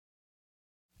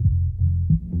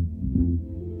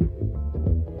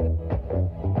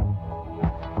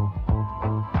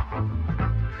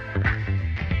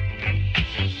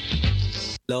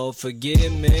Lord,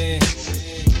 forgive me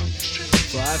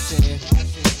for I sin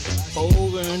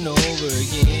over and over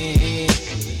again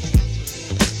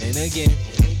and again.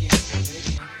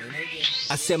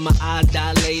 I said my eyes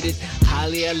dilated,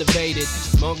 highly elevated,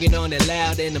 smoking on it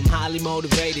loud, and I'm highly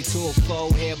motivated to a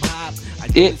full hip hop.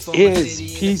 It is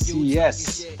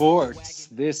PCS Sports.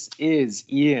 This is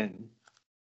Ian.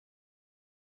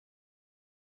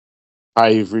 Hi,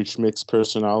 you've reached Mixed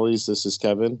Personalities. This is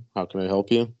Kevin. How can I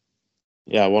help you?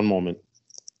 Yeah, one moment.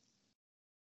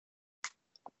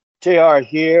 JR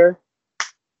here.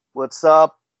 What's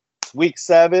up? It's week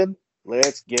 7.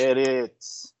 Let's get it.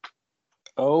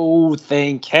 Oh,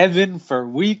 thank Kevin for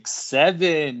week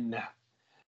 7.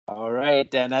 All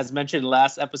right. And as mentioned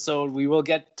last episode, we will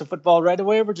get to football right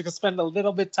away. We're just going to spend a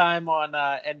little bit time on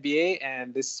NBA.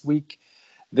 And this week,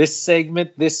 this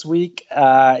segment this week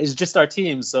is just our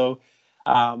team. So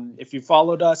if you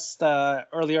followed us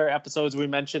earlier episodes, we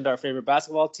mentioned our favorite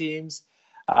basketball teams.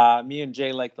 Me and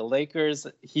Jay like the Lakers.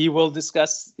 He will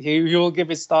give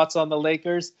his thoughts on the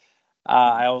Lakers.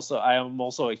 I am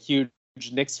also a huge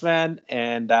Knicks fan,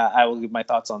 and I will give my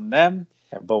thoughts on them.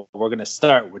 But we're going to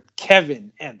start with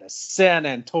Kevin and the San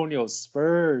Antonio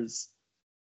Spurs.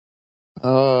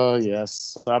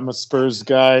 Yes, I'm a Spurs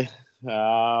guy.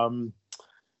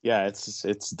 Yeah,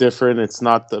 it's different. It's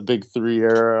not the big three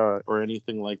era or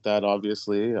anything like that,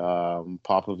 obviously.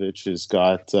 Popovich has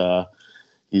got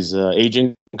he's an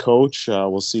aging coach.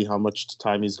 We'll see how much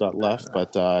time he's got left,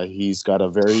 but he's got a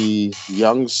very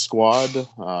young squad.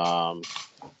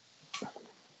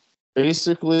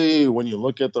 Basically, when you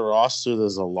look at the roster,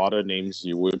 there's a lot of names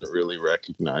you wouldn't really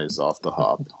recognize off the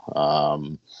hop.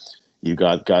 You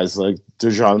got guys like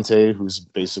DeJounte, who's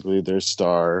basically their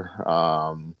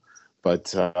star. But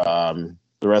the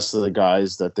rest of the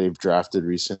guys that they've drafted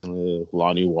recently,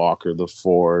 Lonnie Walker, the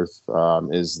fourth,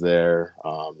 is there.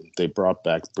 They brought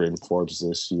back Bryn Forbes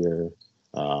this year.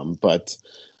 But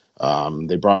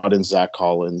they brought in Zach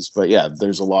Collins. But yeah,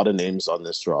 there's a lot of names on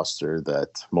this roster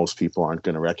that most people aren't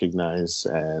going to recognize.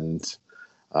 And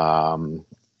my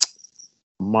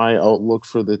outlook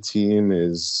for the team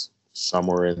is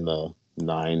somewhere in the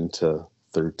 9 to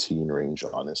 13 range,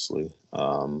 honestly.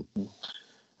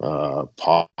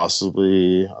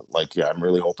 Possibly, I'm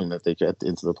really hoping that they get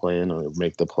into the play-in or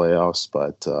make the playoffs,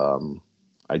 but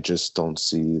I just don't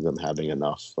see them having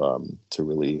enough to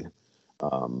really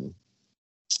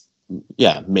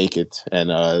make it. And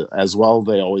as well,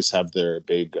 they always have their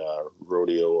big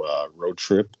rodeo road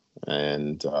trip,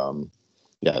 and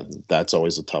that's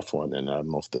always a tough one, and I don't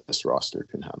know if this roster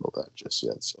can handle that just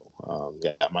yet. So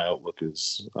my outlook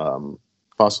is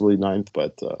possibly 9th,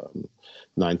 but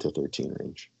 9 to 13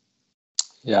 range.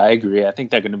 Yeah, I agree. I think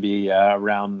they're going to be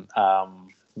around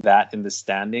that in the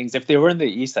standings. If they were in the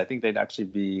East, I think they'd actually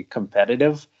be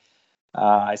competitive.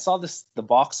 I saw the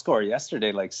box score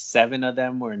yesterday. Like 7 of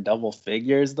them were in double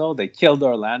figures, though. They killed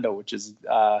Orlando, which is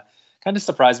kind of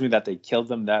surprised me that they killed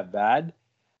them that bad.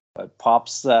 But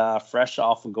Pop's fresh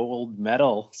off a gold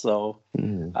medal. So,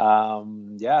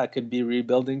 it could be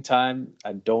rebuilding time.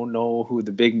 I don't know who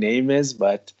the big name is,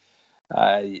 but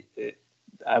I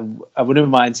wouldn't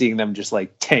mind seeing them just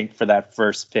like tank for that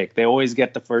first pick. They always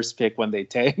get the first pick when they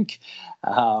tank,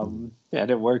 and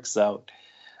it works out.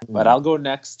 But I'll go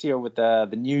next here with the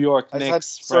New York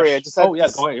Knicks. Go ahead. Go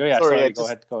ahead. Sorry,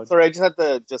 I just had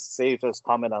to say first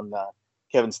comment on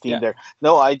Kevin's team there.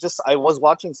 No, I was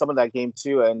watching some of that game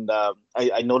too, and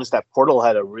I noticed that Portal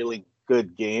had a really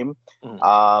good game.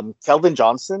 Keldon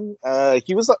Johnson,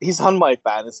 he's on my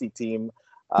fantasy team.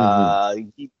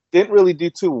 He didn't really do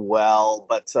too well,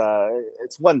 but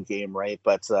it's one game, right?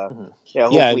 But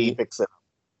hopefully he picks it up.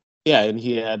 Yeah, and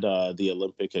he had the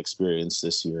Olympic experience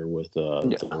this year with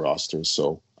the roster,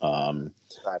 so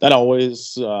that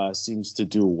always seems to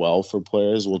do well for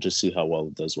players. We'll just see how well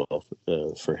it does well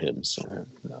for him. So,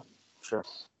 sure.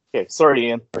 Okay, sorry,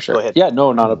 Ian. For sure. Go ahead. Yeah,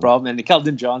 no, not a problem. And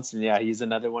Keldon Johnson, he's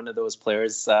another one of those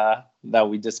players that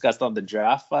we discussed on the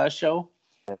draft show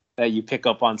that you pick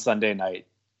up on Sunday night.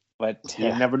 But you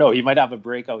never know. He might have a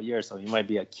breakout year, so he might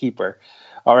be a keeper.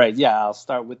 All right, I'll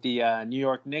start with the New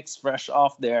York Knicks, fresh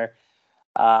off their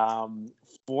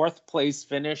 4th place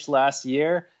finish last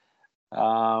year.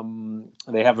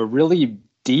 They have a really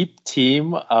deep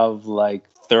team of like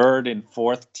 3rd and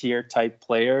 4th tier type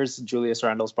players. Julius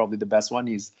Randle's probably the best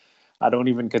one. I don't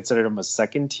even consider him a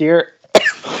 2nd tier.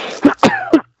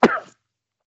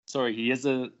 Sorry, he is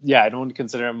I don't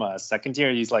consider him a 2nd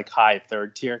tier. He's like high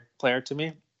 3rd tier player to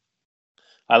me.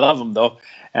 I love him though.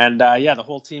 And the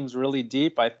whole team's really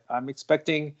deep. I'm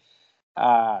expecting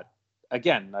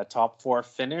again a top 4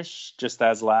 finish just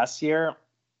as last year.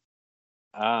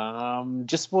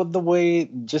 Just with the way,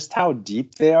 just how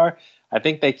deep they are, I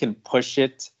think they can push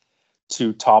it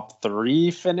to top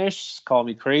 3 finish. Call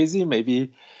me crazy.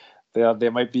 Maybe they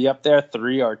might be up there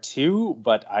 3 or 2,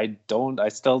 but I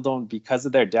still don't, because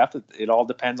of their depth. It all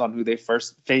depends on who they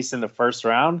first face in the first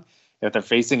round. If they're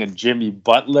facing a Jimmy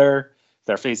Butler, if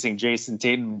they're facing Jason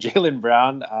Tatum, Jaylen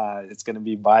Brown, it's going to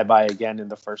be bye-bye again in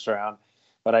the first round.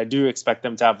 But I do expect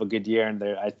them to have a good year, and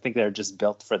I think they're just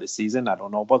built for the season. I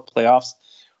don't know about playoffs.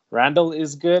 Randall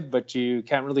is good, but you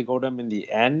can't really go to him in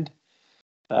the end.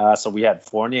 So we had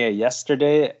Fournier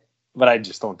yesterday, but I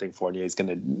just don't think Fournier is going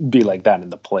to be like that in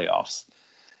the playoffs.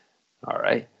 All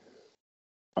right.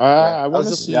 I want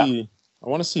to see. I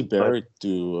want to see Barrett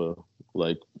do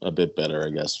like a bit better,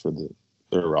 I guess, for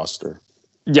their roster.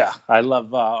 Yeah, I love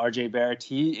RJ Barrett.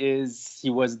 He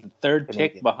was the 3rd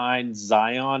pick behind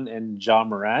Zion and John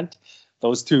Morant.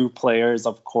 Those 2 players,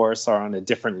 of course, are on a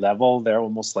different level. They're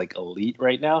almost like elite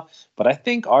right now. But I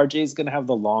think RJ is going to have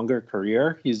the longer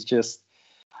career. He's just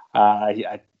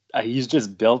he's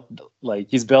just built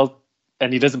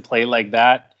and he doesn't play like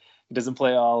that. He doesn't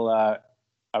play all. I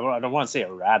don't want to say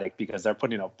erratic, because they're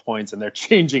putting up points and they're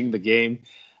changing the game.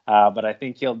 But I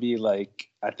think he'll be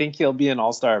an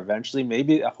all-star eventually,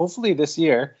 maybe, hopefully this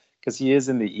year, because he is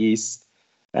in the East.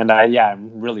 And I'm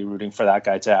really rooting for that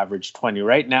guy to average 20.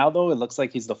 Right now, though, it looks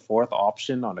like he's the 4th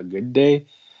option on a good day,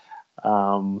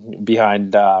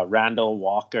 behind Randall,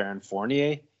 Walker, and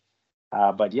Fournier.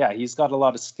 But yeah, he's got a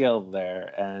lot of skill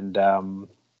there, and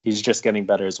he's just getting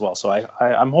better as well. So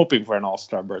I'm hoping for an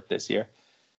all-star berth this year.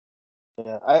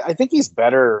 Yeah, I think he's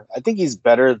better. I think he's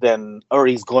better than, or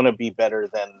he's going to be better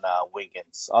than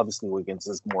Wiggins. Obviously, Wiggins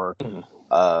is more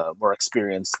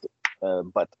experienced,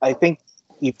 but I think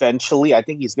eventually, I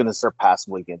think he's going to surpass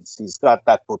Wiggins. He's got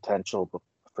that potential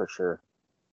for sure.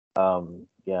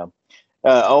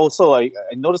 Also, I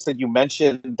noticed that you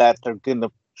mentioned that they're going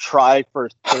to try for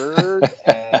 3rd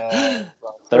and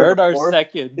third or fourth.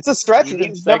 second. It's a stretch.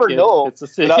 You never know.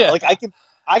 Like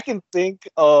I can think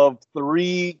of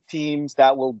 3 teams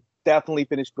that will definitely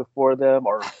finish before them,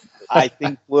 or I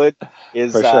think would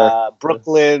is sure.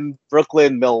 Brooklyn,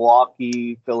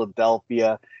 Milwaukee,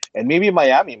 Philadelphia, and maybe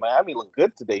Miami. Miami looked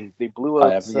good today. They blew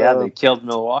out. They killed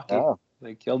Milwaukee. Yeah.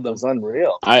 They killed them. It was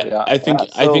unreal. I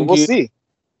think we'll see.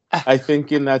 I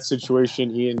think in that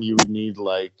situation, Ian, you would need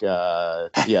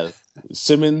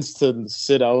Simmons to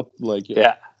sit out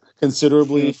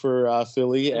considerably for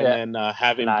Philly, and then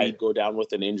have Embiid go down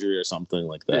with an injury or something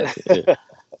like that.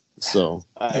 So,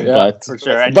 but for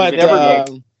sure. But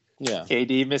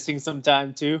KD missing some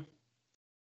time too.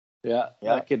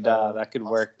 That could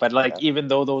work. But even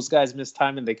though those guys miss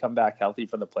time and they come back healthy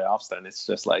for the playoffs, then it's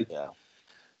just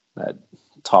that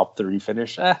top 3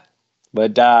 finish.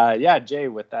 But Jay,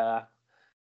 with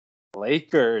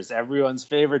Lakers, everyone's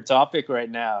favorite topic right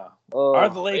now. Are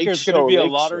the Lakers going to be a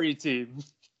lottery team?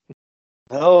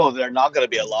 No, they're not going to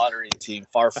be a lottery team.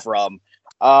 Far from.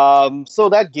 So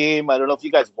that game, I don't know if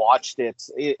you guys watched it.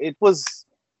 It was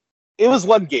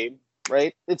one game,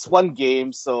 right? It's one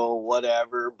game, so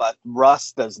whatever. But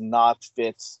Russ does not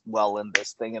fit well in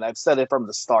this thing, and I've said it from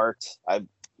the start.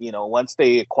 Once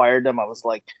they acquired him, I was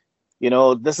like,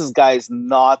 this guy's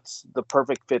not the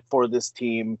perfect fit for this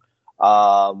team.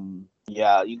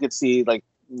 You could see like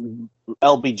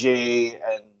LBJ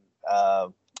and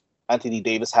Anthony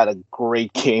Davis had a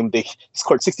great game. They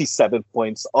scored 67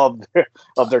 points of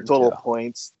their total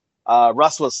points.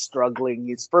 Russ was struggling.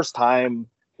 His first time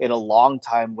in a long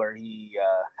time where he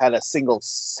had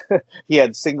he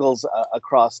had singles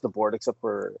across the board, except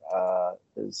for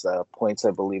his points,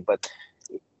 I believe. But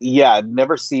I've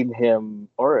never seen him,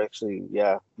 but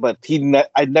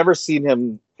I'd never seen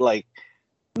him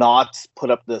not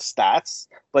put up the stats.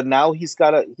 But now he's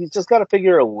just got to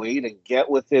figure a way to get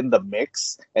within the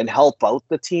mix and help out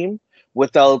the team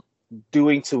without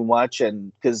doing too much.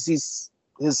 And because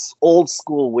his old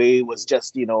school way was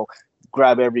just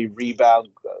grab every rebound,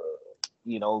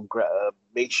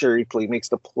 make sure he makes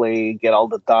the play, get all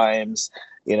the dimes.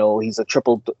 He's a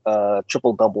triple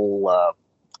double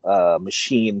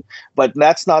machine, but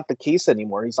that's not the case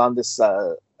anymore. He's on this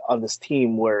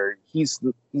team where he's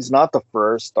not the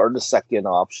first or the second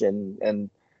option, and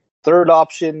third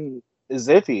option is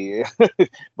iffy.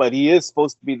 But he is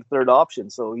supposed to be the third option,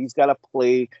 so he's got to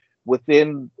play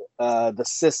within the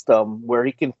system where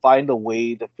he can find a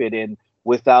way to fit in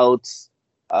without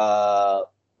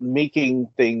making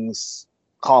things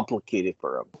complicated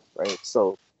for him, right?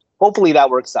 So hopefully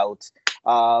that works out.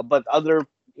 But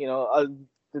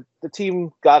the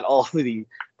team got all the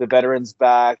veterans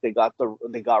back. They got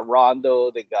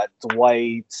Rondo, they got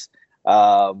Dwight,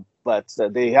 but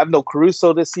they have no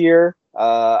Caruso this year.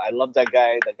 I love that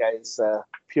guy. That guy's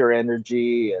pure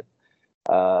energy,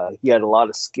 and he had a lot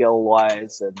of skill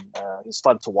wise, and he's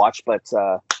fun to watch. But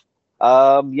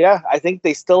yeah, I think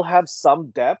they still have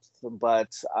some depth,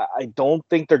 but I don't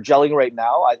think they're gelling right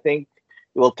now. I think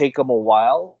it will take them a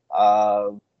while,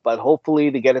 but hopefully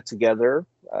they get it together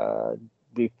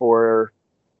before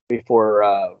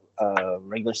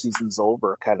regular season's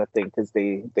over, kind of thing, because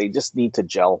they just need to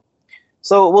gel.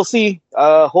 So we'll see.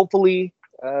 Hopefully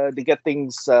they get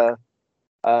things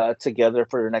together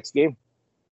for the next game.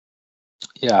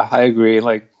 Yeah, I agree.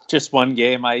 Like just one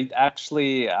game. I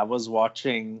was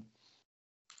watching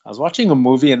a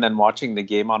movie and then watching the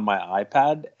game on my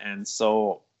iPad, and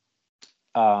so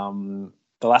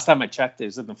the last time I checked, it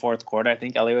was in the fourth quarter. I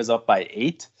think LA was up by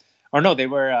 8, or no, they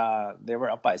were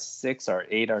up by 6 or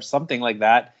 8 or something like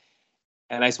that.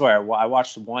 And I swear, I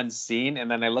watched one scene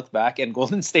and then I looked back and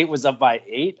Golden State was up by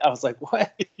 8. I was like, what?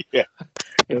 Yeah,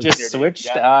 It just switched.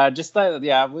 Yeah.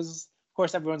 It was. Of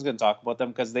course, everyone's going to talk about them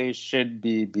because they should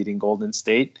be beating Golden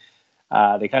State.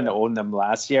 They kind of owned them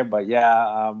last year, but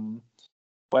yeah,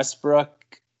 Westbrook.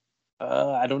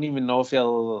 I don't even know if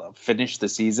he'll finish the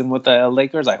season with the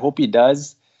Lakers. I hope he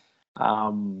does.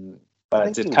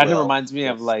 But it kind of reminds me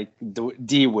of like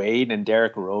D Wade and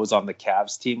Derrick Rose on the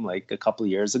Cavs team like a couple of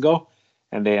years ago,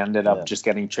 and they ended up just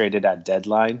getting traded at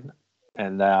deadline,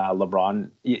 and LeBron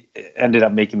ended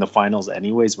up making the finals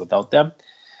anyways without them.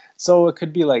 So it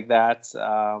could be like that.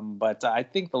 But I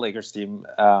think the Lakers team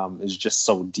is just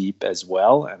so deep as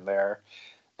well, and they're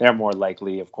more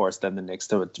likely, of course, than the Knicks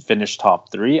to finish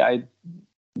top 3.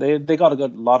 They got a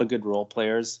lot of good role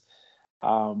players.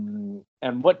 And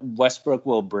what Westbrook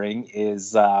will bring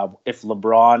is if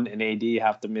LeBron and AD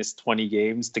have to miss 20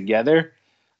 games together,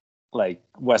 like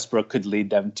Westbrook could lead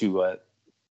them to a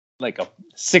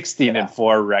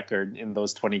 16-4 record in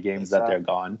those 20 games that they're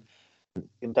gone.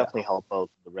 Can definitely help out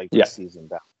the regular season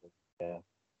down.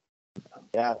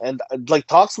 Yeah, and like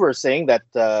talks were saying that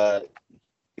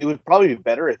it would probably be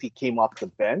better if he came off the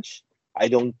bench. I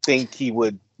don't think he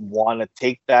would want to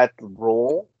take that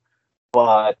role,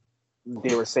 but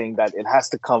they were saying that it has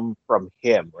to come from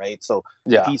him, right? So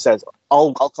if he says,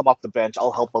 "I'll come off the bench,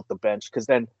 I'll help out the bench," because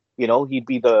then he'd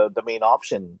be the main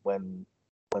option when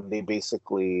they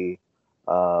basically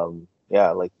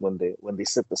like when they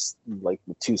sit the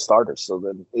 2 starters. So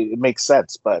then it makes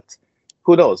sense, but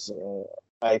who knows?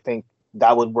 I think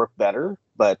that would work better,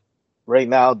 but right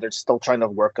now they're still trying to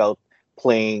work out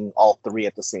playing all 3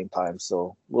 at the same time.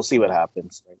 So we'll see what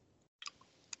happens. Right?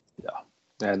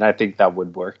 Yeah, and I think that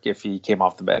would work if he came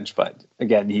off the bench, but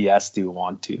again, he has to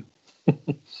want to.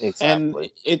 Exactly. And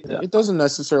it doesn't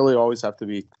necessarily always have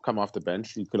to come off the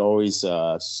bench. You could always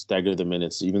stagger the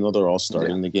minutes, even though they're all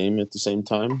starting the game at the same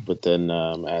time. But then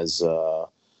as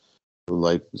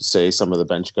like say some of the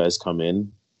bench guys come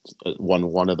in,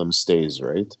 one of them stays,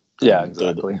 right? Yeah,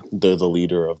 exactly. They're the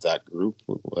leader of that group.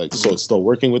 So it's still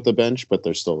working with the bench, but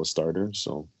they're still a starter.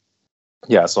 So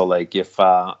yeah, so like if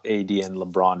AD and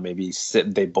LeBron maybe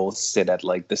they both sit at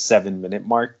like the 7-minute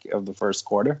mark of the first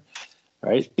quarter,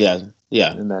 right? Yeah.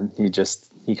 And then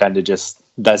he kind of just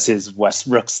does his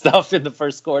Westbrook stuff in the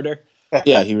first quarter.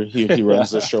 Yeah, he runs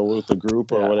the show with the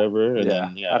group or whatever, and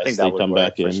then I think that would come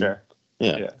back in. Sure.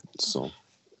 Yeah. So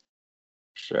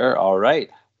sure. All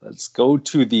right. Let's go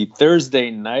to the Thursday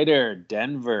nighter,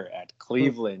 Denver at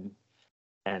Cleveland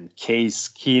and Case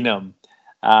Keenum.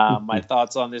 My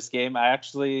thoughts on this game. I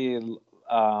actually,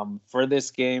 for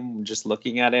this game, just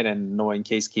looking at it and knowing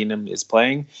Case Keenum is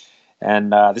playing,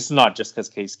 and this is not just because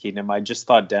Case Keenum. I just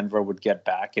thought Denver would get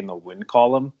back in the win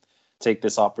column, take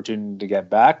this opportunity to get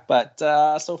back. But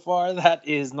so far,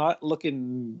 that's not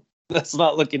looking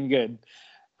good.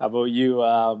 How about you,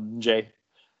 Jay?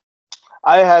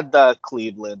 I had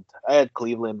Cleveland. I had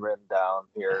Cleveland written down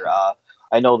here.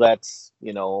 I know that's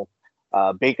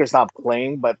Baker's not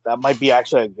playing, but that might be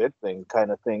actually a good thing,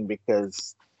 kind of thing,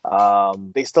 because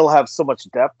they still have so much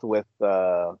depth with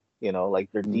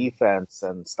like their defense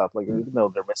and stuff. Like even though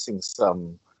they're missing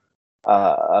some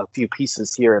a few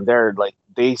pieces here and there, like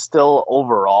they still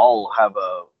overall have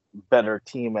a better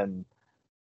team. And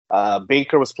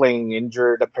Baker was playing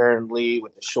injured apparently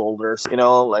with the shoulders.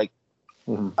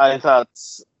 I thought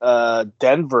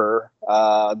Denver,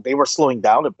 they were slowing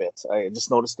down a bit. I just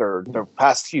noticed their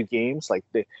past few games, like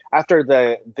after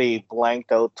they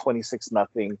blanked out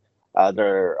 26-0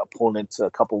 their opponent a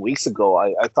couple weeks ago.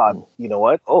 I thought, you know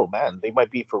what? Oh man, they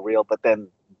might be for real. But then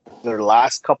their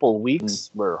last couple weeks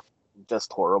were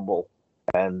just horrible,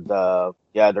 and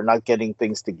they're not getting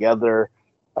things together.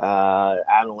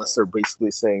 Analysts are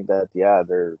basically saying that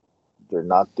they're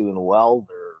not doing well.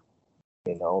 They're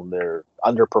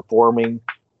underperforming.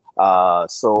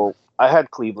 So I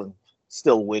had Cleveland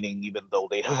still winning, even though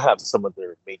they have some of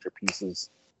their major pieces.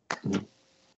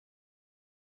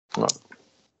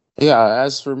 Yeah,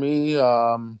 as for me,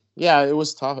 yeah, it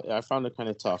was tough. I found it kind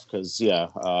of tough because,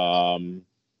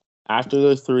 after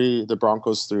the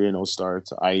Broncos 3-0 start,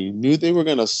 I knew they were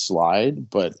going to slide,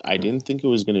 but I didn't think it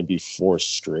was going to be four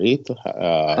straight,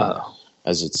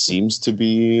 as it seems to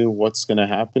be what's going to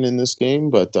happen in this game.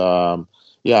 But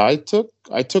yeah, I took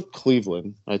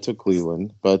Cleveland.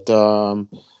 But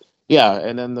yeah,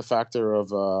 and then the factor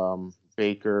of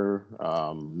Baker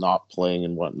not playing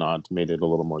and whatnot made it a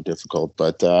little more difficult.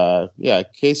 But yeah,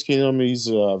 Case Keenum, he's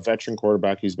a veteran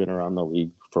quarterback. He's been around the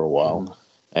league for a while.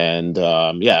 And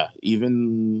yeah,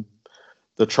 even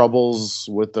the troubles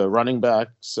with the running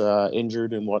backs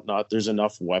injured and whatnot, there's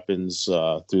enough weapons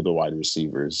through the wide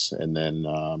receivers. And then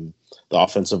the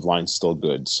offensive line's still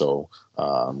good. So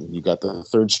you got the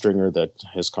third stringer that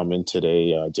has come in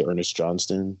today, Ernest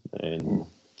Johnston, and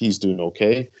he's doing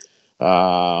okay.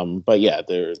 But yeah,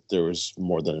 there was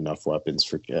more than enough weapons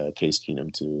for Case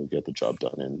Keenum to get the job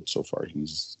done. And so far,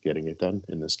 he's getting it done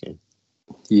in this game.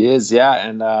 He is, yeah,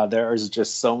 and there's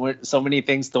just so many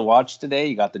things to watch today.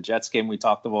 You got the Jets game we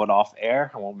talked about off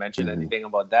air. I won't mention anything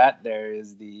about that.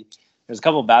 There's a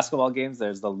couple of basketball games.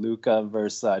 There's the Luka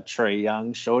versus Trae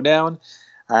Young showdown,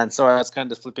 and so I was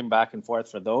kind of flipping back and forth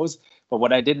for those. But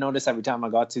what I did notice every time I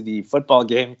got to the football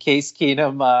game, Case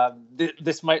Keenum,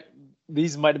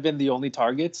 these might have been the only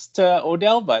targets to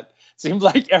Odell, but it seems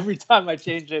like every time I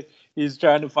change it, he's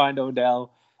trying to find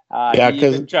Odell. He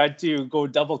even tried to go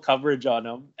double coverage on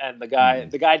him, and the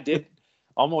guy did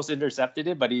almost intercepted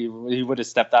it, but he would have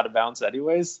stepped out of bounds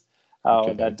anyways.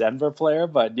 That Denver player,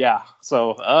 but yeah.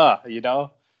 So I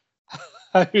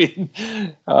mean,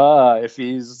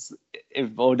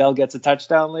 if Odell gets a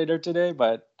touchdown later today,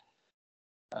 but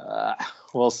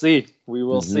we'll see. We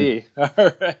will see.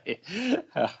 All right.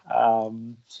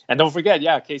 And don't forget,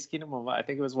 Case Keenum. I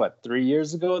think it was 3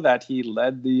 years ago that he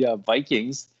led the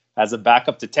Vikings as a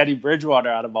backup to Teddy Bridgewater,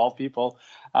 out of all people,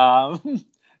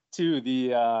 to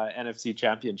the NFC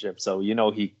Championship. So,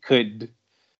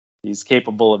 he's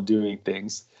capable of doing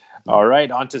things. All right,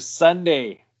 on to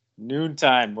Sunday,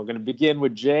 noontime. We're going to begin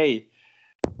with Jay,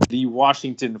 the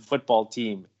Washington football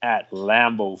team at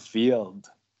Lambeau Field.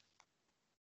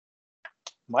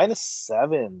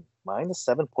 -7,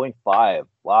 -7.5.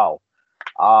 Wow.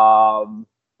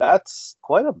 That's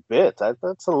quite a bit.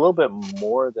 That's a little bit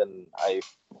more than I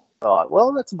thought.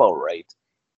 Well, that's about right,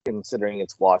 considering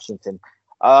it's Washington.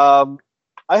 I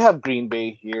have Green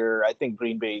Bay here. I think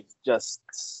Green Bay just,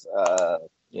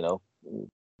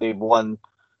 they've won.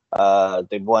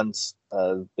 They've won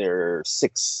their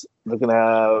 6. They're gonna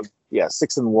have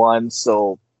 6-1.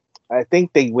 So I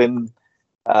think they win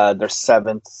their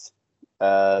 7th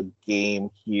game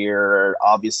here.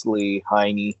 Obviously,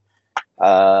 Heine.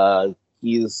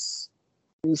 He's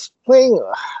playing.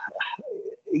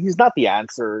 He's not the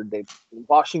answer.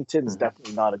 Washington's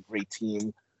definitely not a great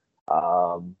team.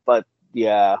 But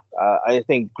yeah, I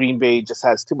think Green Bay just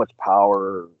has too much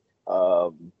power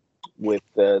with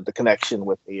the connection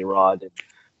with A-Rod and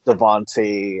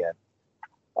Devontae, and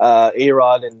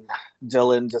A-Rod and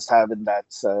Dylan just having that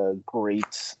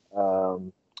great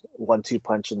 1-2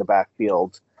 punch in the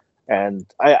backfield.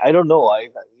 And I don't know.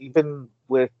 Even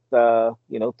with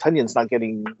Tunyon's not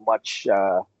getting much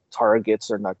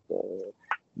targets, or not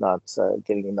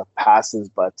getting enough passes,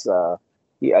 but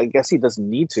I guess he doesn't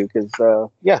need to, because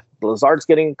Lazard's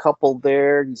getting a couple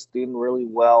there. He's doing really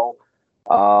well.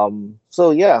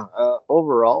 So yeah,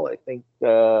 overall, I think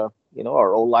our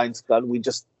O-line's good. We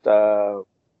just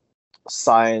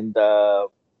signed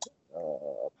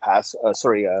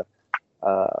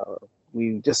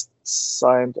we just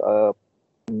signed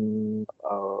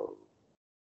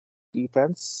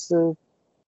defensive,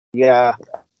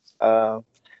 to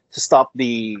stop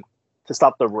the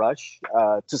rush,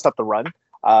 to stop the run.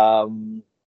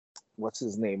 What's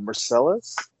his name?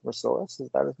 Marcellus, is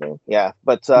that his name? Yeah,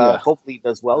 but hopefully he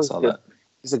does well.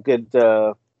 He's a good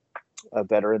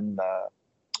veteran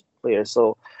player,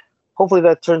 so hopefully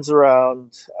that turns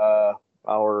around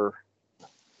our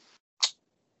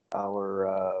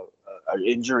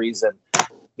injuries. And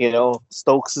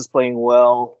Stokes is playing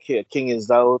well. King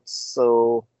is out,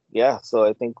 so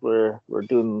I think we're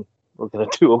gonna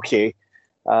do okay.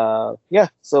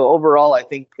 So overall, I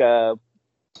think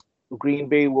Green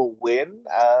Bay will win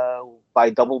by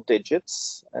double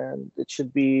digits, and we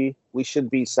should be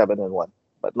 7-1,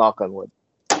 but knock on wood.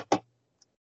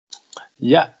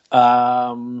 Yeah,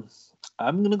 I'm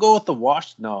gonna go with the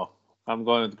Wash. No, I'm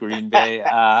going with Green Bay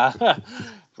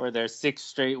for their 6th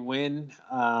straight win.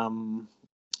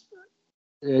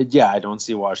 Yeah, I don't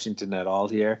see Washington at all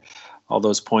here. All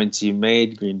those points you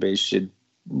made, Green Bay should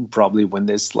probably win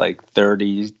this like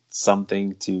 30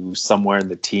 something to somewhere in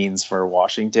the teens for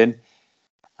Washington.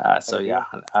 So yeah,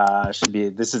 should be.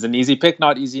 This is an easy pick.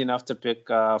 Not easy enough to pick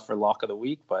for lock of the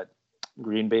week, but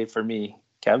Green Bay for me.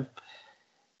 Kev.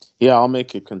 Yeah, I'll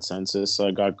make a consensus. I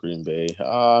got Green Bay.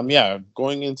 Yeah,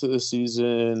 going into the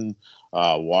season,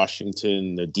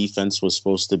 Washington, the defense was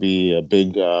supposed to be a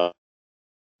big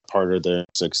part of their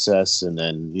success, and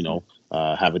then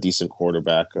have a decent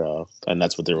quarterback, and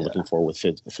that's what they were looking for with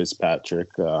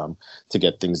Fitzpatrick to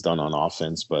get things done on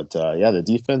offense. But yeah, the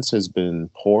defense has been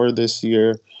poor this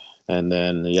year, and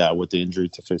then with the injury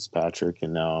to Fitzpatrick,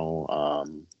 and now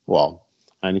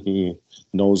Heineke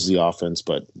knows the offense,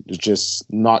 but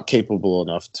just not capable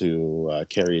enough to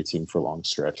carry a team for long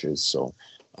stretches. So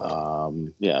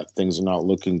things are not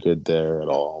looking good there at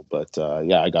all. But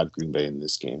I got Green Bay in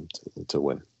this game to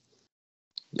win.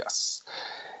 Yes.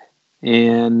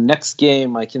 And next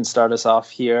game, I can start us off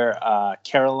here.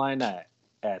 Carolina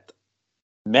at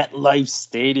MetLife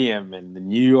Stadium and the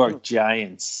New York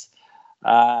Giants.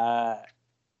 I'm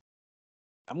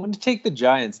going to take the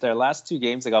Giants. Their last two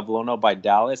games, they got blown out by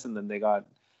Dallas, and then they got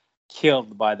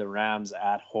killed by the Rams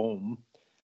at home.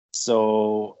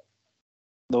 So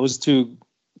those two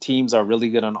teams are really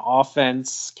good on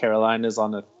offense. Carolina's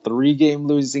on a 3-game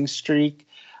losing streak.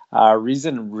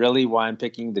 Reason really why I'm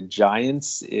picking the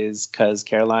Giants is because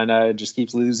Carolina just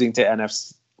keeps losing to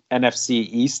NFC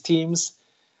East teams.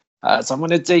 So I'm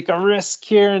going to take a risk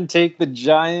here and take the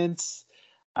Giants.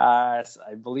 I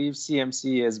believe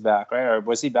CMC is back, right? Or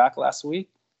was he back last week?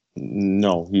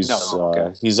 No, he's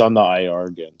on the IR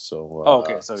again. So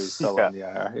okay, so he's still on the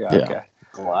IR. Yeah. Okay.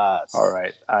 Glass. All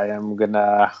right.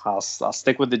 I'll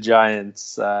stick with the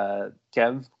Giants.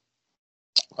 Kev?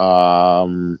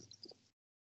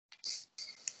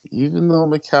 Even though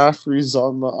McCaffrey's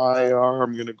on the IR,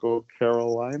 I'm gonna go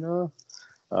Carolina.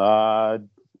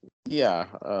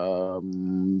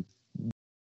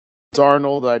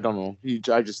 Darnold, I don't know.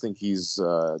 I just think he's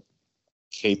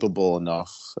capable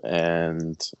enough,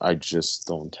 and I just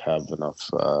don't have enough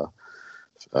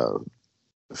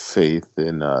faith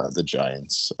in the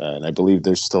Giants. And I believe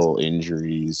there's still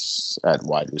injuries at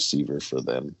wide receiver for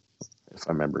them, if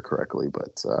I remember correctly.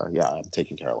 But I'm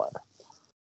taking Carolina.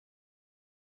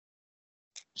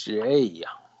 Jay.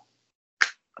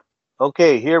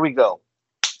 Okay, here we go.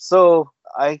 So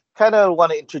I kind of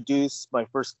want to introduce my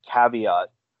first caveat.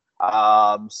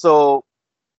 So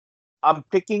I'm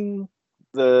picking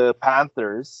the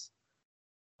Panthers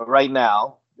right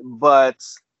now, but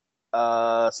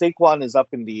Saquon is up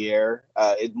in the air.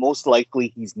 It most likely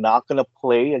he's not going to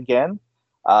play again.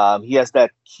 He has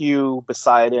that queue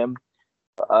beside him,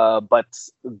 but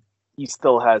he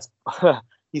still has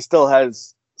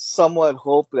somewhat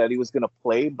hope that he was going to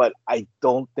play. But I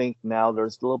don't think now.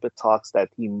 There's a little bit talks that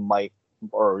he might,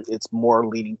 or it's more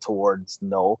leaning towards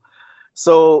no.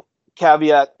 So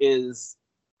caveat is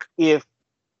if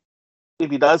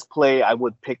he does play, I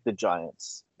would pick the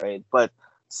Giants, right? But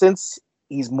since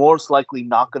he's most likely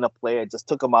not going to play, I just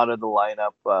took him out of the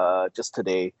lineup just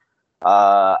today.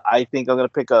 I think I'm going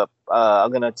to pick up. I'm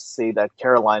going to say that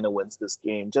Carolina wins this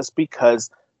game just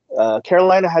because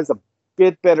Carolina has a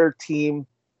bit better team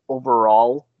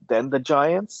overall than the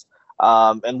Giants.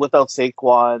 And without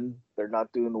Saquon, they're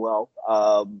not doing well.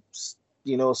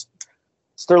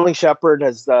 Sterling Shepard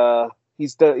has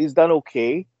he's done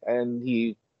okay, and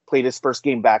he played his first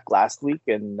game back last week,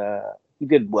 and he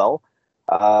did well.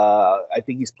 I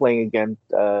think he's playing again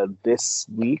this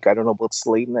week. I don't know about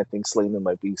Slayton. I think Slayton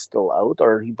might be still out,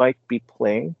 or he might be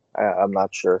playing. I'm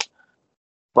not sure.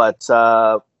 But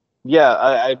I'm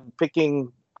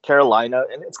picking Carolina,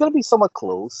 and it's going to be somewhat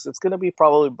close. It's going to be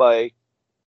probably by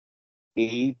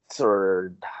 8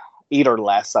 or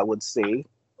less, I would say.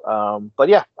 But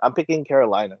yeah, I'm picking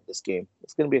Carolina this game.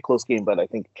 It's going to be a close game, but I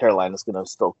think Carolina's going to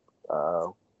still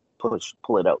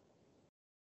pull it out.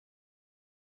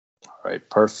 All right,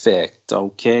 perfect.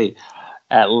 Okay.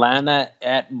 Atlanta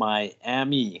at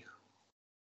Miami.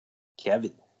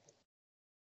 Kevin.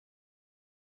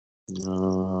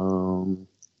 Hold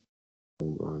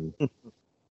on.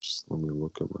 Just let me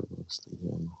look at my list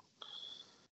again.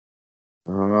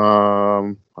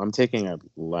 I'm taking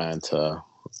Atlanta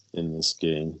in this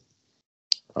game.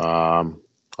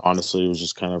 Honestly, it was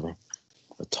just kind of a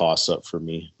toss-up for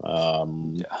me. I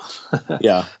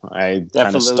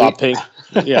kind of stopped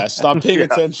paying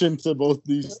attention to both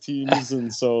these teams,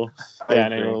 and so I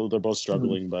know they're both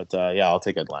struggling, but I'll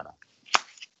take Atlanta.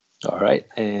 All right,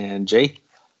 and Jay?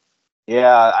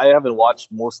 Yeah, I haven't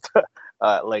watched most,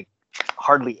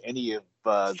 hardly any of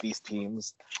these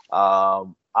teams.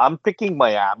 I'm picking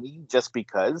Miami just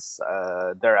because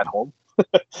they're at home.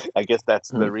 I guess that's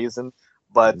the reason.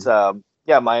 But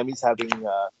yeah, Miami's having.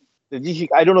 I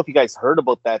don't know if you guys heard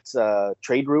about that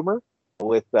trade rumor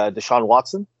with Deshaun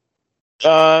Watson.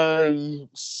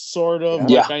 Sort of.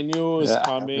 Yeah. Like I knew it was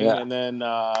coming, Yeah. and then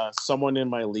someone in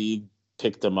my league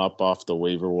picked him up off the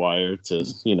waiver wire to,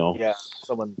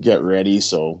 someone get ready.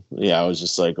 So yeah, I was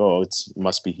just like, oh, it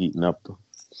must be heating up.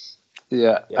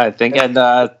 Yeah. I think, and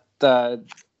the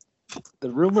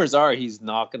rumors are he's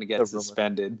not going to get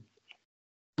suspended,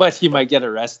 but he might get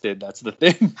arrested. That's the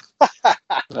thing.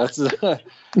 Those are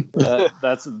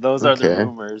the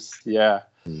rumors. Yeah.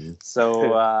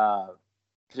 So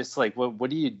just like what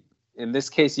do you? In this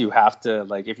case, you have to,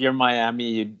 like, if you're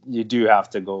Miami, you do have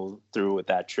to go through with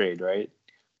that trade, right?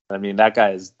 I mean, that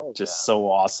guy is just so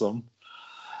awesome.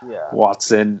 Yeah,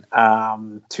 Watson.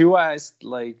 Tua is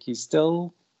like he's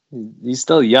still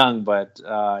young, but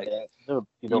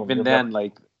even then,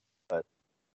 like,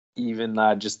 even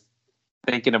just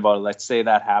thinking about it, let's say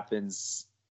that happens,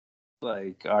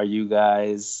 like, are you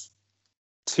guys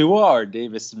Tua or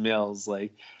Davis Mills?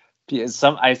 Like,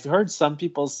 I've heard some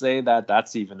people say that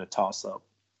that's even a toss-up.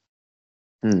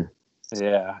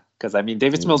 Yeah, because I mean,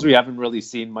 Davis Mills we haven't really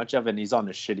seen much of, and he's on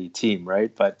a shitty team,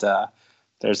 right? But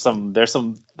there's some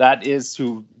that is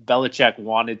who Belichick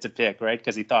wanted to pick, right?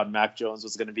 Because he thought Mac Jones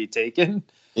was going to be taken.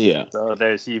 Yeah. So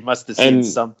he must have seen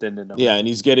something in him. Yeah, and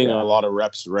he's getting a lot of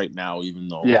reps right now, even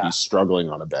though he's struggling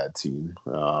on a bad team.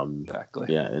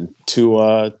 Exactly. Yeah, and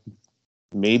Tua,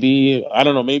 maybe, I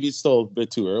don't know, maybe it's still a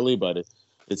bit too early, but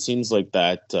it seems like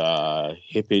that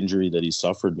hip injury that he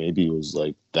suffered maybe was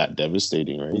like that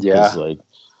devastating, right? Yeah. Like,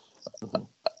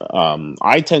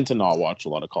 I tend to not watch a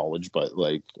lot of college, but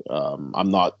like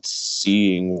I'm not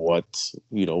seeing what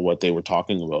they were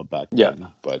talking about back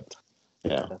then. But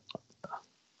yeah.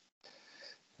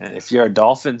 And if you're a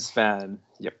Dolphins fan,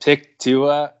 you pick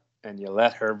Tua and you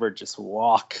let Herbert just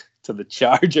walk to the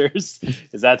Chargers.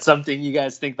 Is that something you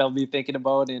guys think they'll be thinking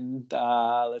about in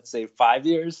let's say 5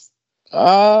 years?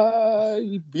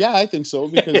 Yeah, I think so,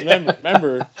 because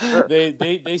remember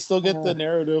they still get the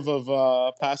narrative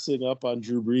of passing up on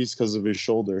Drew Brees because of his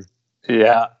shoulder.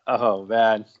 Yeah. Oh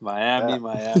man, Miami.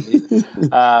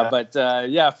 But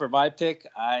for my pick,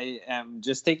 I am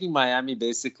just taking Miami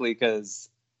basically because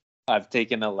I've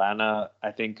taken Atlanta,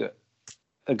 I think,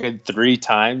 a good 3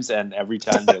 times, and every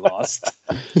time they lost.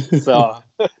 So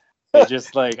it's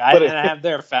just like I have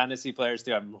their fantasy players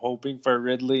too. I'm hoping for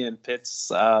Ridley and Pitts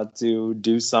to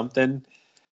do something.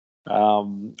 I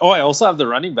also have the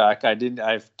running back. I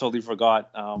totally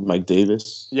forgot. Mike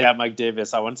Davis. Yeah, Mike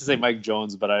Davis. I wanted to say Mike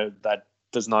Jones, but that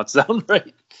does not sound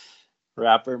right.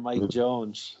 Rapper Mike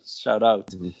Jones. Shout out.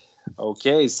 Mm-hmm.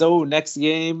 Okay, so next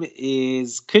game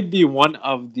could be one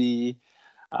of the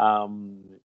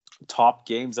top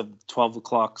games of 12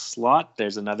 o'clock slot.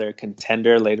 There's another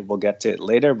contender later. We'll get to it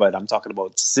later, but I'm talking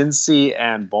about Cincy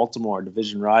and Baltimore,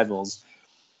 division rivals.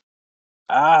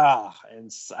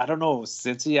 And I don't know,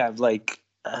 Cincy, I've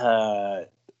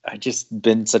just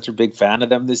been such a big fan of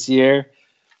them this year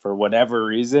for whatever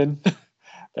reason.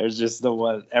 There's just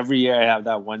every year I have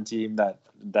that one team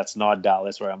that's not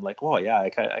Dallas where I'm like, oh yeah,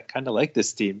 I kind of like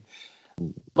this team.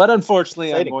 But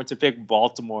unfortunately, I'm going to pick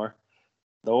Baltimore.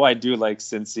 Though I do like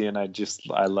Cincy, and I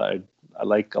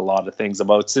like a lot of things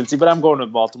about Cincy, but I'm going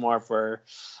with Baltimore for.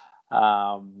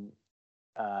 I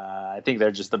think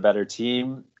they're just a better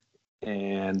team,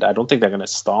 and I don't think they're going to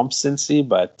stomp Cincy,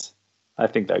 but I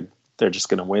think they're just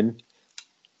going to win.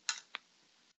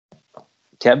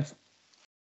 Kev?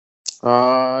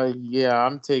 Yeah,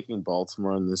 I'm taking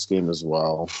Baltimore in this game as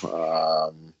well.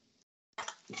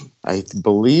 I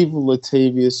believe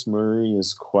Latavius Murray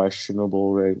is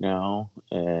questionable right now,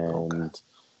 and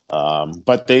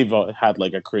but they've had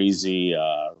like a crazy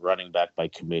running back by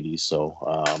committee, so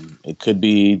it could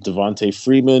be Devontae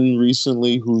Freeman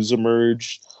recently who's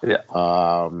emerged,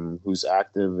 who's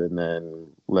active, and then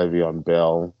Le'Veon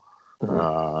Bell,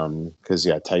 because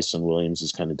Tyson Williams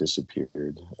has kind of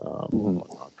disappeared,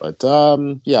 but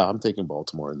I'm taking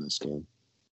Baltimore in this game.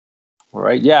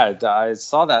 Right, yeah, I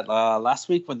saw that last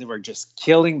week when they were just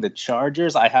killing the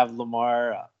Chargers. I have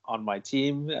Lamar on my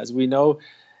team, as we know,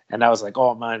 and I was like,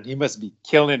 oh man, he must be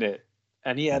killing it.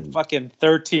 And he had fucking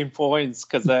 13 points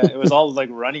because it was all like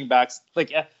running backs.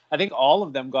 Like, I think all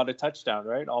of them got a touchdown,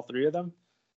 right? All 3 of them?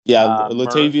 Yeah,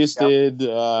 Latavius did.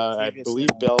 I believe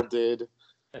Bell did.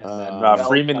 And then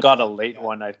Freeman got a late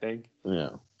one, I think.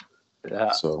 Yeah.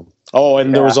 Yeah. So,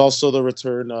 there was also the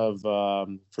return of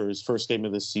for his first game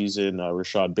of the season,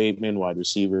 Rashad Bateman, wide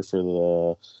receiver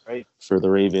for the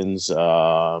Ravens,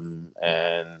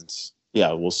 and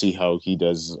yeah, we'll see how he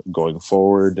does going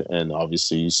forward. And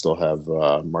obviously, you still have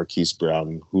Marquise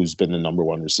Brown, who's been the number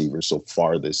one receiver so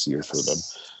far this year for them,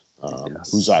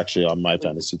 who's actually on my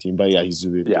fantasy team. But yeah, he's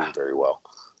doing very well.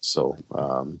 So,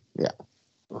 yeah.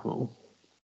 Uh-huh.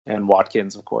 And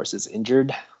Watkins, of course, is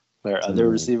injured. Their other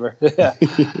receiver.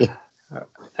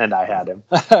 And I had him.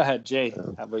 Jay,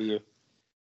 how about you?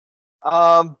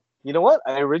 You know what?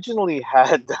 I originally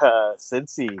had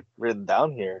Cincy written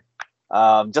down here.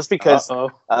 Just because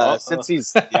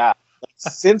Cincy's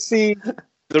Cincy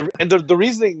the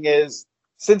reasoning is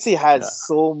Cincy has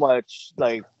so much,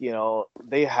 like,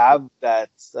 they have that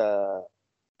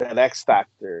X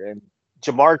factor, and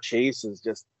Jamar Chase is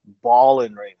just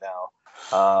balling right now.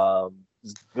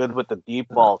 He's good with the deep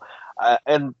ball,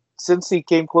 and Cincy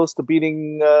came close to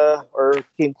beating with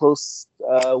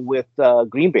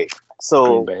Green Bay.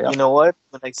 So you know what?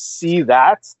 When I see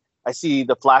that, I see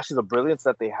the flashes of brilliance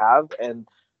that they have, and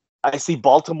I see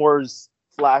Baltimore's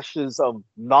flashes of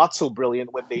not so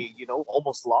brilliant when they,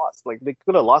 almost lost. Like, they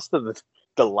could have lost to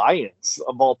the Lions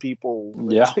of all people.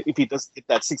 Yeah. If he does hit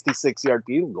that 66-yard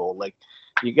field goal, like,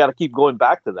 you got to keep going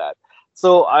back to that.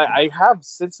 So I have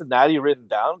Cincinnati written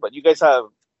down, but you guys have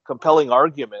compelling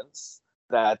arguments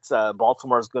that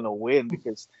Baltimore is going to win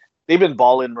because they've been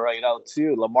balling right out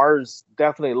too. Lamar's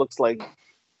definitely looks like,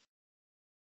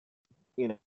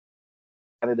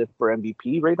 candidate for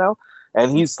MVP right now,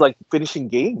 and he's like finishing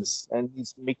games and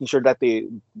he's making sure that they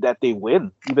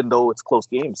win, even though it's close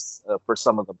games for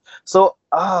some of them. So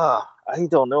I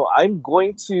don't know. I'm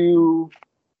gonna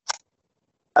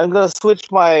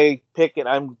switch my pick and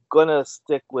I'm gonna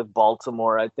stick with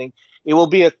Baltimore. I think it will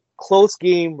be a close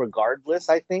game regardless.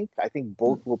 I think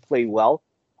both will play well.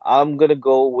 I'm gonna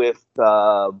go with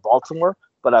Baltimore,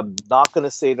 but I'm not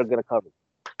gonna say they're gonna cover.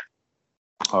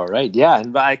 All right, yeah,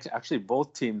 and actually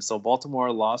both teams. So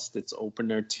Baltimore lost its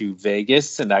opener to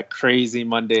Vegas in that crazy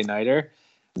Monday nighter,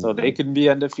 so they could be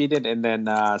undefeated. And then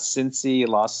Cincy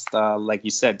lost, like you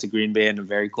said, to Green Bay in a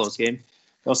very close game.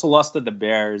 They also lost to the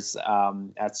Bears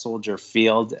at Soldier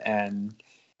Field, and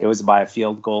it was by a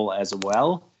field goal as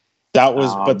well. That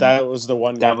was the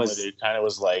one game where it kind of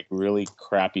was like really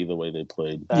crappy the way they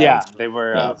played. They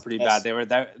were pretty bad.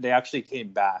 They actually came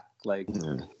back. Like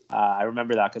I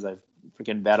remember that because I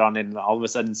freaking bet on it, and all of a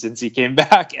sudden Cincy came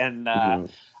back, and I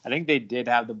think they did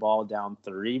have the ball down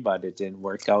 3, but it didn't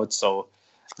work out. So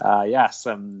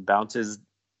some bounces,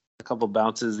 a couple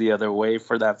bounces the other way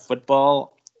for that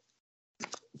football,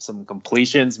 some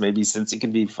completions. Maybe Cincy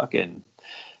can be fucking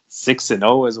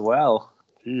 6-0 as well.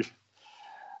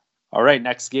 All right,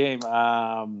 next game.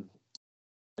 The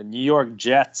New York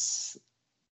Jets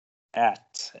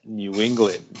at New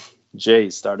England. Jay,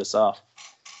 start us off.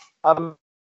 I'm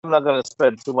not going to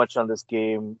spend too much on this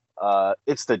game.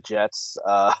 It's the Jets.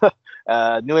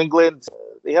 New England,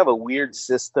 they have a weird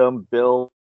system.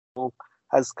 Bill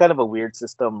has kind of a weird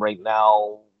system right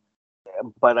now.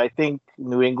 But I think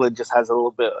New England just has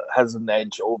an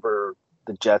edge over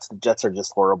the Jets. The Jets are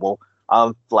just horrible.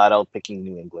 I'm flat out picking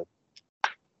New England.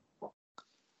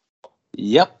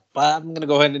 Yep, I'm going to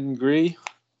go ahead and agree.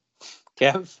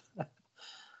 Kev?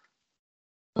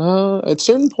 At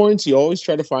certain points, you always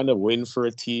try to find a win for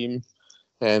a team.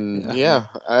 And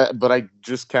but I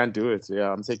just can't do it.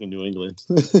 Yeah, I'm taking New England.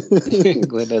 New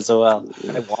England as well.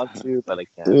 I want to, but I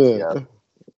can't. Yeah.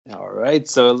 All right,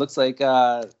 so it looks like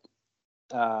I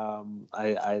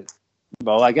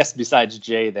guess besides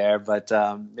Jay there, but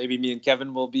maybe me and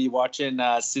Kevin will be watching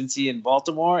Cincy in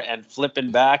Baltimore and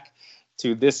flipping back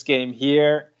to this game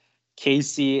here,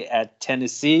 KC at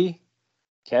Tennessee.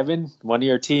 Kevin, one of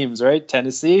your teams, right?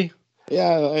 Tennessee?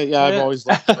 Yeah. I've always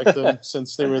liked them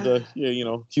since they were the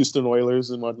Houston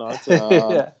Oilers and whatnot.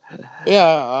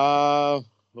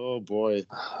 Oh boy.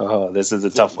 Oh, this is a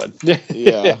tough one.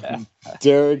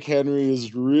 Derrick Henry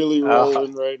is really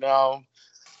rolling right now,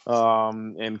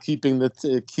 and keeping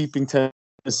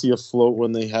Tennessee afloat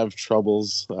when they have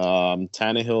troubles.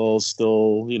 Tannehill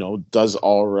still, does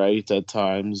all right at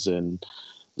times, and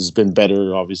has been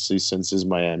better, obviously, since his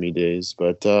Miami days.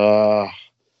 But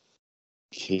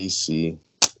KC.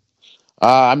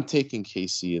 I'm taking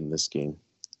KC in this game.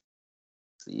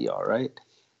 See, all right.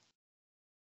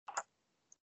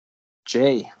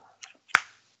 Jay.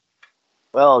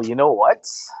 Well, you know what?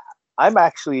 I'm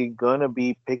actually going to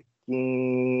be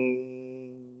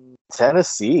picking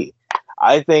Tennessee.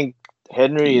 I think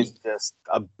Henry is just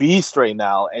a beast right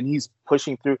now, and he's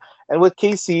pushing through. And with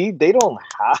KC,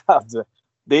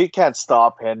 they can't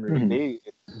stop Henry.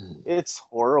 It's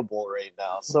horrible right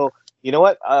now. So, you know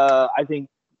what? I think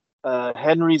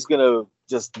Henry's going to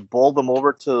just bowl them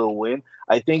over to a win.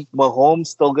 I think Mahomes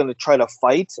still going to try to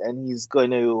fight, and he's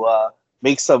going to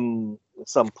make some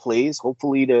plays,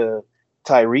 hopefully to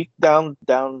Tyreek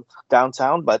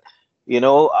downtown. But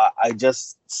I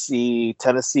just see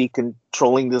Tennessee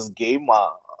controlling this game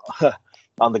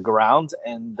on the ground,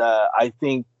 and I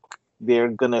think they're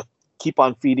gonna keep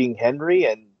on feeding Henry,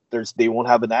 and they won't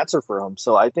have an answer for him.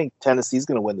 So I think Tennessee's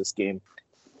gonna win this game.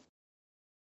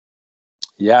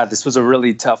 Yeah, this was a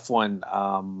really tough one,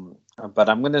 but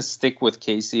I'm going to stick with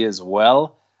Casey as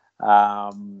well.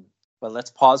 But let's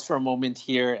pause for a moment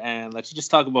here and let's just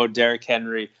talk about Derrick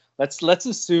Henry. Let's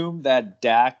assume that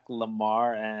Dak,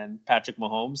 Lamar, and Patrick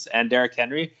Mahomes and Derrick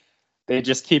Henry, they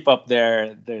just keep up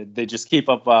how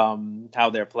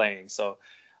they're playing. So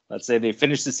let's say they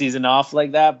finish the season off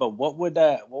like that. But what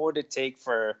would it take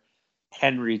for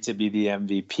Henry to be the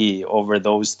MVP over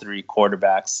those three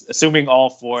quarterbacks, assuming all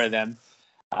four of them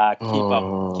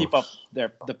keep up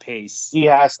the pace? He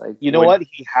has, what?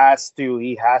 He has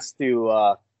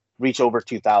to reach over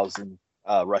 2,000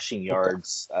 rushing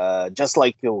yards, just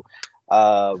like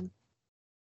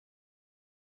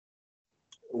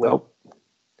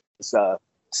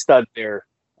stud there.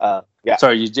 Yeah.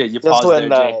 Sorry, you paused there,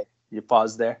 Jay. You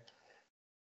paused there.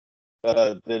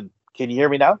 Can you hear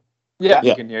me now? Yeah,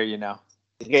 we can hear you now.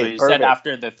 Okay, so you perfect. said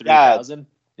after the 3,000?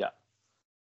 Yeah.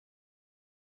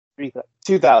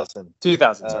 2,000.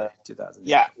 2,000, sorry. 2,000.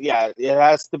 Yeah. It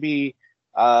has to be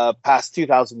past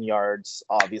 2,000 yards,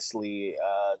 obviously,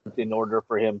 in order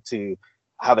for him to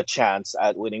have a chance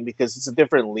at winning, because it's a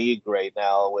different league right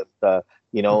now with, the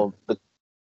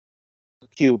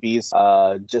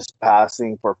QBs just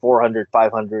passing for 400,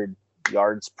 500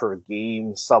 yards per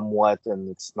game somewhat, and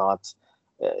it's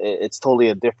totally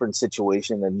a different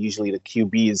situation, and usually the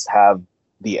QBs have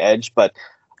the edge. But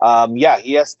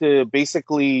he has to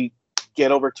basically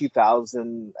get over 2,000,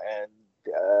 and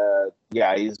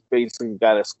he's basically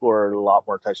got to score a lot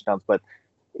more touchdowns. But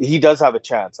he does have a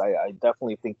chance. I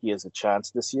definitely think he has a chance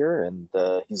this year, and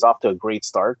he's off to a great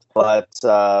start. But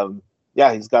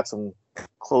he's got some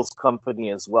close company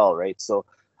as well, right? So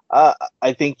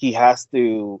I think he has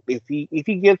to, if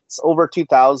he gets over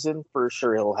 2,000, for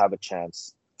sure he'll have a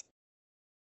chance.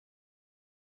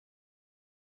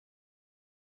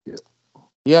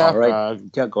 Yeah. All right.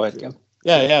 Go ahead, Kim.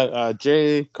 Yeah.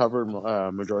 Jay covered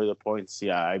majority of the points.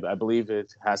 Yeah, I believe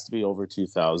it has to be over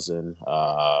 2,000.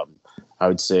 I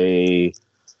would say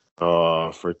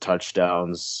for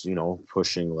touchdowns,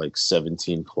 pushing like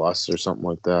 17 plus or something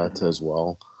like that as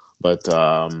well. But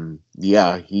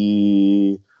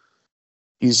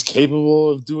he's capable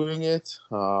of doing it.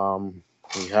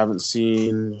 We haven't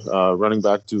seen running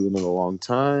back do it in a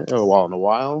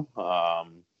while.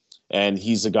 And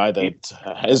he's a guy that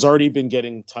has already been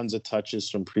getting tons of touches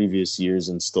from previous years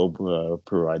and still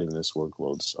providing this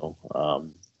workload. So,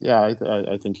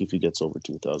 I think if he gets over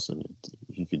 2,000,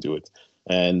 he could do it.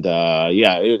 And,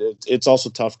 it's also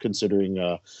tough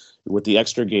considering with the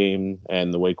extra game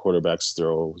and the way quarterbacks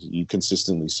throw, you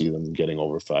consistently see them getting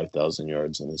over 5,000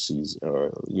 yards in a season,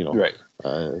 or, right.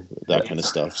 That kind of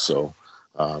stuff. So,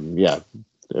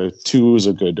 2 is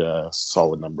a good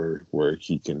solid number where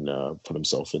he can put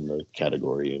himself in the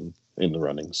category and in the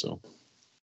running. So,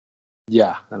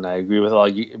 yeah, and I agree with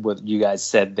what you guys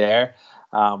said there.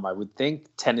 I would think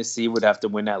Tennessee would have to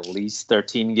win at least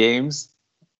 13 games.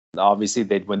 Obviously,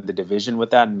 they'd win the division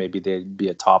with that, and maybe they'd be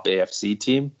a top AFC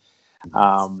team.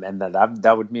 And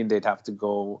that would mean they'd have to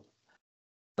go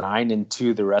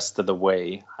 9-2 the rest of the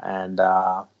way, and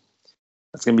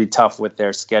it's going to be tough with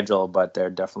their schedule. But they're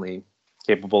definitely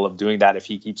capable of doing that if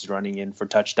he keeps running in for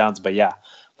touchdowns. But yeah,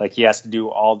 like he has to do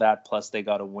all that, plus they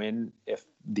got to win if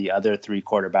the other three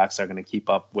quarterbacks are going to keep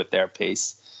up with their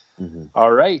pace. Mm-hmm.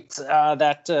 All right,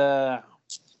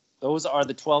 those are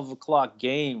the 12 o'clock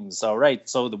games. All right,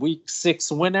 so the week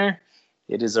 6 winner,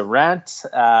 it is a rant.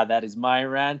 That is my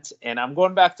rant, and I'm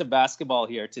going back to basketball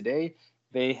here today.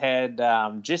 They had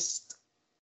just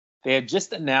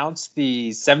announced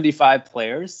the 75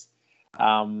 players.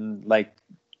 Like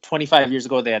 25 years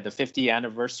ago, they had the 50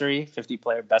 anniversary,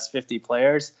 best 50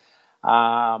 players,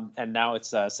 and now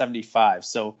it's 75.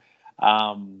 So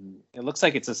it looks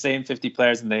like it's the same 50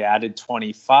 players, and they added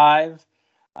 25.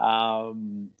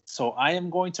 So I am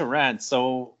going to rant.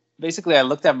 So basically, I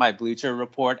looked at my Bleacher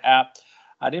Report app.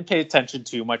 I didn't pay attention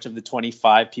to much of the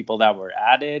 25 people that were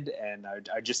added, and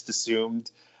I just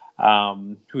assumed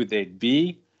who they'd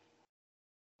be.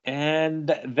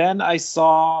 And then I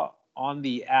saw on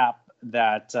the app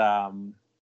that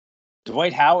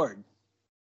Dwight Howard,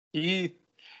 he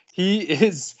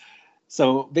is.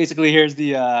 So basically, here's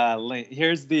the link.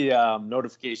 Here's the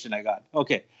notification I got.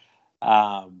 Okay.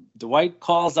 Dwight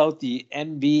calls out the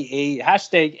NBA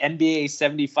 #NBA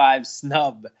 75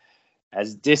 snub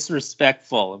as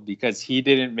disrespectful because he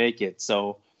didn't make it.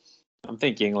 So I'm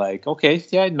thinking like, okay,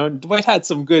 yeah, no, Dwight had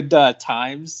some good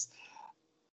times.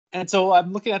 And so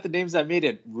I'm looking at the names that made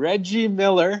it. Reggie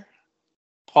Miller,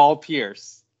 Paul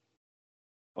Pierce.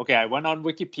 Okay, I went on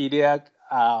Wikipedia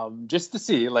just to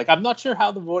see. Like, I'm not sure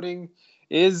how the voting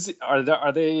is.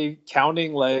 Are they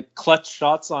counting like clutch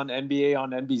shots on NBA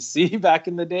on NBC back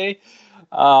in the day?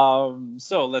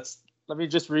 So let me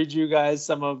just read you guys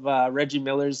some of Reggie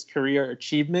Miller's career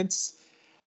achievements.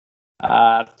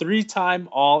 3-time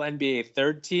All NBA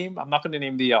third team. I'm not going to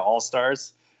name the All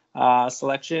Stars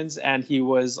selections, and he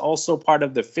was also part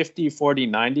of the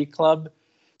 50-40-90 club.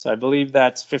 So I believe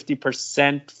that's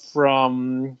 50%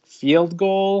 from field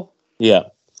goal. Yeah.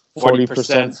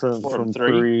 40% from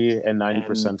three and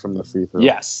 90% from the free throw.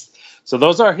 Yes. So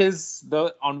those are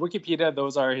on Wikipedia,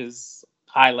 those are his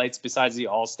highlights besides the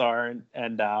All-Star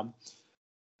and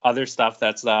other stuff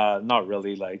that's not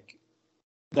really like,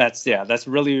 that's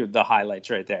really the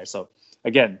highlights right there. So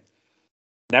again,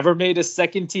 never made a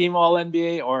second team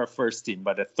All-NBA or a first team,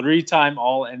 but a 3-time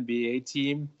All-NBA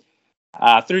team,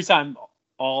 3-time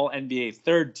All-NBA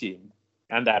third team,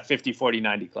 and that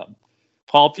 50-40-90 club.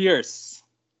 Paul Pierce,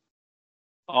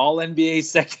 All-NBA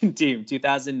second team,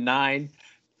 2009,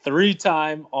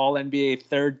 3-time All-NBA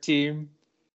third team,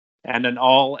 and an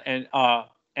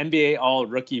NBA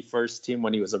All-Rookie first team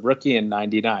when he was a rookie in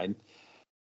 99.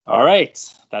 All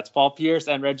right, that's Paul Pierce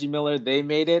and Reggie Miller. They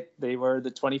made it. They were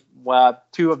the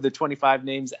 2 of the 25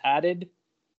 names added.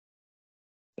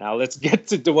 Now let's get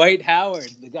to Dwight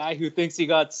Howard, the guy who thinks he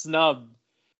got snubbed.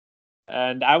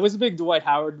 And I was a big Dwight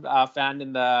Howard fan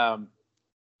in the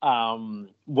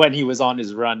when he was on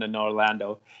his run in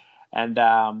Orlando, and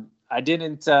I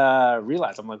didn't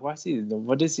realize. I'm like, what's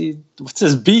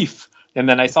his beef? And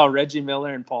then I saw Reggie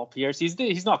Miller and Paul Pierce.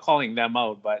 He's not calling them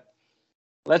out, but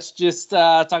let's just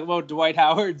talk about Dwight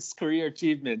Howard's career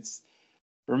achievements.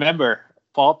 Remember,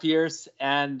 Paul Pierce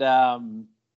and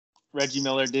Reggie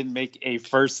Miller didn't make a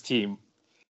first team,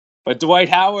 but Dwight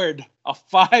Howard, a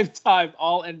 5-time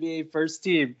All-NBA first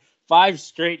team, 5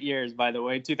 straight years, by the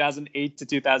way, 2008 to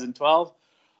 2012,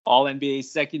 All-NBA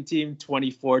second team,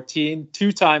 2014,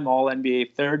 2-time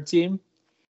All-NBA third team,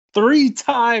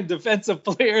 3-time Defensive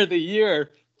Player of the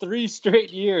Year, 3 straight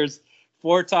years,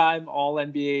 4-time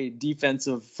All-NBA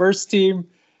defensive first team,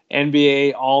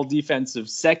 NBA All-Defensive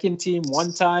second team,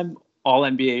 1-time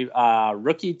All-NBA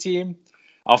rookie team,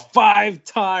 a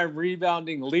 5-time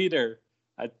rebounding leader,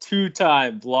 a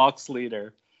 2-time blocks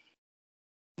leader.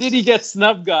 Did he get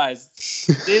snubbed, guys?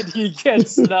 Did he get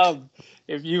snubbed?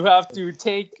 If you have to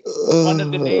take one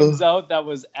of the names out that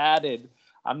was added,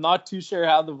 I'm not too sure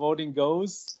how the voting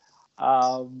goes.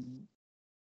 I'm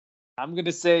going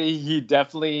to say he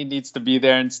definitely needs to be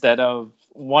there instead of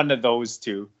one of those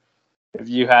two, if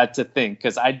you had to think.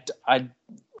 Because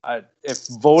if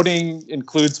voting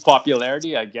includes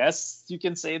popularity, I guess you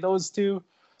can say those two.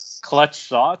 Clutch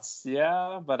shots,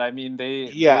 yeah. But I mean,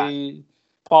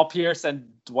 Paul Pierce and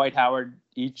Dwight Howard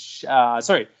each,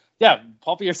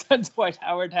 Paul Pierce and Dwight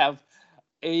Howard have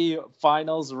a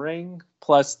finals ring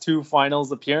plus 2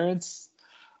 finals appearance.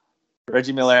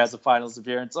 Reggie Miller has a finals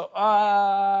appearance. So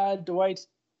Dwight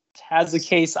has a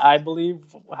case, I believe.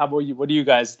 How about you? What do you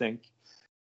guys think?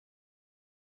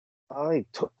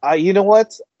 You know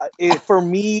what? For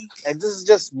me, and this is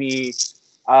just me,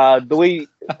 the way.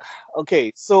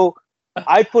 Okay, so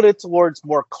I put it towards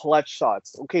more clutch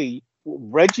shots. Okay,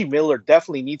 Reggie Miller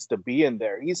definitely needs to be in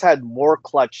there. He's had more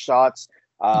clutch shots.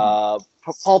 Paul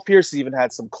Pierce even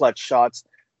had some clutch shots.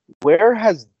 Where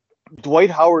has Dwight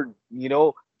Howard?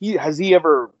 Has he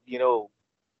ever?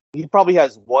 He probably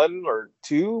has 1 or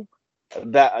 2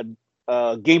 that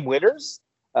game winners.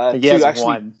 He has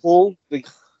one. He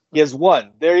has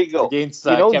 1. There you go. Against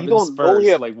you Kevin don't Spurs,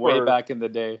 know him way back in the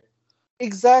day.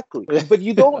 Exactly, but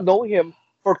you don't know him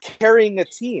for carrying a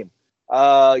team.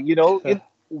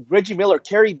 Reggie Miller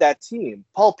carried that team.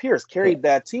 Paul Pierce carried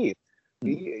that team.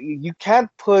 You can't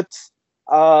put,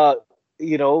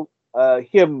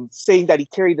 him saying that he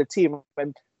carried the team.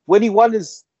 And when he won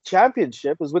his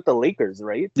championship, it was with the Lakers,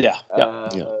 right? Yeah.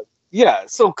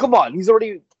 So come on, he's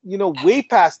already, way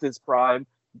past his prime.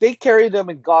 They carried him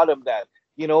and got him that.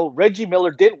 Reggie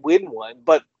Miller did win one,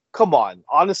 but come on,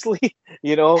 honestly,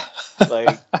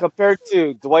 compared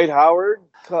to Dwight Howard,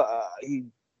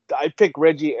 I pick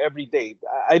Reggie every day.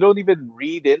 I don't even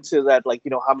read into that,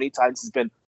 how many times he's been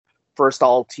first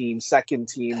all team, second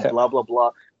team, blah, blah,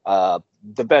 blah.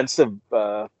 Defensive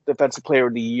player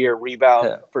of the year,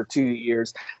 rebound for 2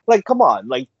 years. Come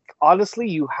on. Honestly,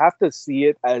 you have to see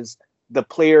it as the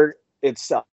player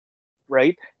itself,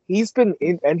 right? he's been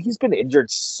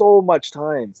injured so much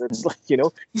times. It's like,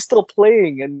 he's still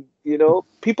playing, and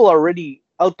people are already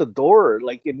out the door,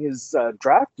 like in his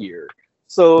draft year.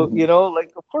 So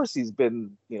like, of course he's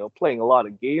been playing a lot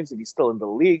of games and he's still in the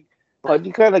league, but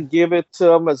you kind of give it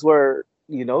to him as where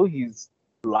he's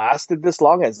lasted this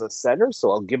long as a center,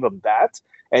 so I'll give him that.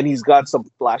 And he's got some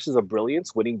flashes of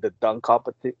brilliance, winning the dunk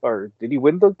competition. Or did he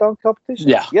win the dunk competition?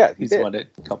 Yeah, he's did. won it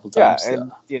a couple times. Yeah,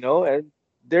 and and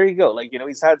there you go. Like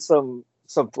he's had some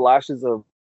flashes of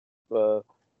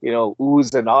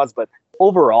oohs and ahs, but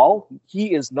overall,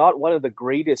 he is not one of the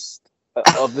greatest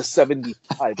of the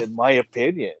 75, in my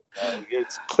opinion.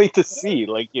 It's great to see.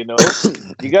 Like you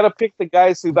got to pick the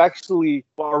guys who've actually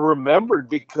are remembered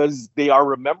because they are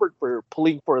remembered for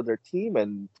pulling for their team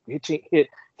and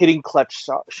hitting clutch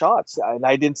shots. And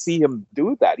I didn't see him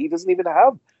do that. He doesn't even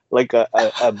have like a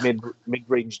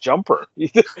mid-range jumper.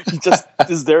 He just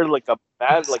is there like a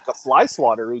man, like a fly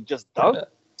swatter who just dunks.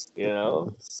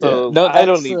 So no, I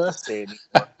don't need to say anymore.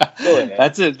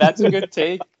 That's a good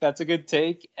take. That's a good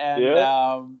take. And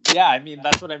I mean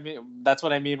that's what I mean. That's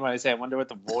what I mean when I say I wonder what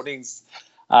the votings,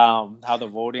 how the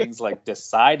votings like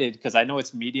decided, because I know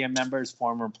it's media members,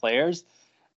 former players,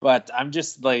 but I'm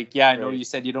just like, I know you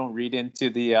said you don't read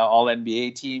into the all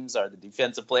NBA teams or the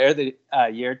defensive player of the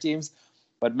year teams.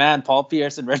 But man, Paul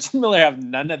Pierce and Reggie Miller have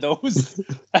none of those.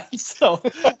 So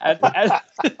and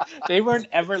they weren't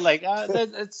ever like,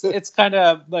 it's kind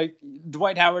of like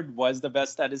Dwight Howard was the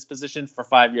best at his position for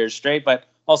 5 years straight, but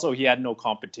also he had no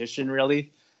competition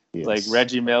really. Yes. Like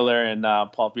Reggie Miller and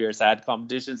Paul Pierce had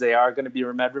competitions. They are going to be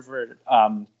remembered for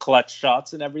clutch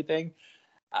shots and everything.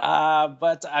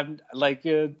 But I'm like,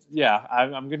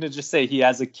 I'm going to just say he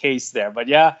has a case there.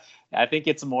 But I think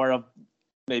it's more of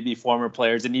maybe former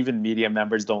players and even media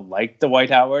members don't like Dwight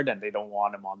Howard and they don't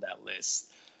want him on that list.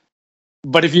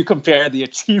 But if you compare the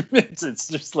achievements, it's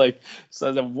just like,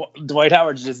 so Dwight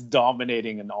Howard's just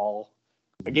dominating in all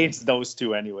against those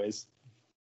two anyways.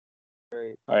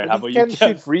 Right. All right, how about you? You can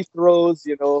shoot free throws,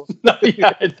 I know that.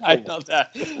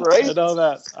 Right?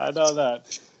 I know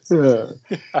that.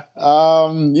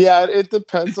 It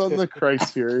depends on the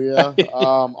criteria,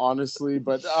 honestly,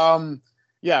 but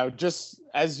just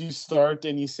as you start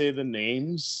and you say the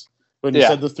names, when you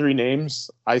said the three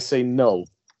names, I say no.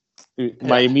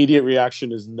 My immediate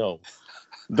reaction is no.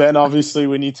 Then obviously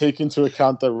when you take into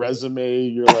account the resume,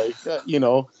 you're like,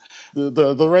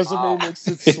 the resume makes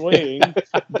it swaying.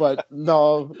 But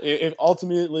no,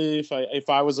 ultimately, if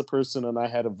I was a person and I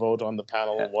had a vote on the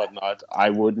panel and whatnot, I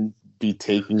wouldn't be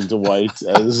taking Dwight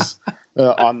as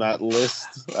on that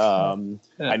list.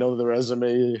 I know the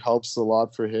resume helps a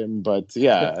lot for him, but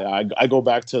I go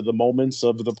back to the moments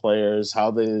of the players, how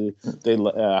they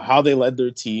led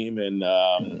their team, and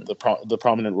the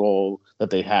prominent role that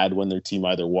they had when their team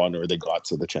either won or they got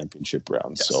to the championship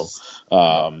round. Yes. So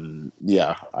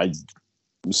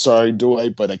I'm sorry,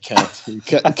 Dwight, but I can't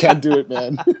do it,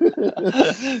 man.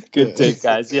 Good take,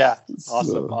 guys. Yeah,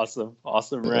 awesome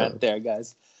rant there,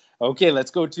 guys. Okay, let's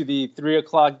go to the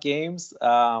 3:00 games.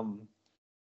 Kev,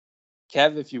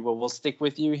 if you will, we'll stick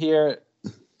with you here.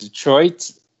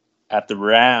 Detroit at the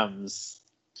Rams.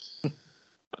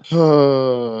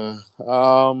 Poor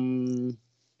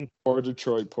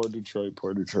Detroit.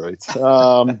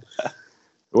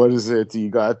 What is it? You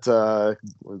got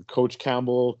Coach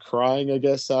Campbell crying, I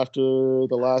guess, after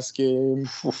the last game,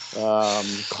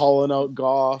 calling out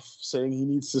Goff, saying he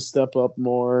needs to step up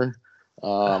more.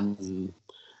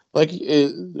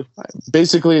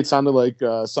 Basically, it sounded like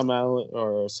some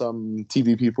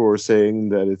TV people were saying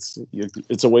that it's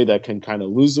a way that can kind of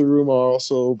lose the room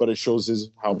also, but it shows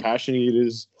how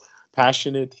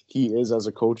passionate he is as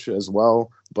a coach as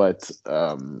well. But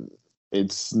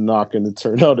it's not going to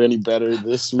turn out any better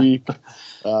this week.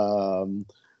 The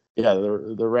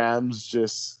Rams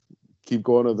just keep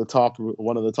going to the top.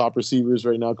 One of the top receivers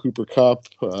right now, Cooper Kupp,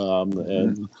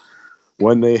 and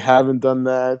when they haven't done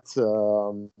that,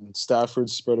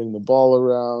 Stafford's spreading the ball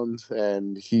around,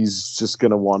 and he's just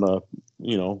going to want to,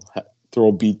 throw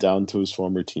a beat down to his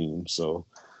former team. So,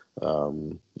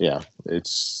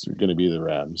 it's going to be the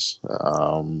Rams.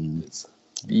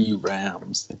 The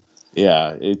Rams.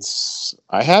 Yeah,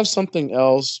 I have something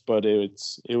else, but it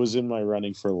was in my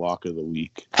running for lock of the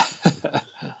week.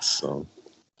 So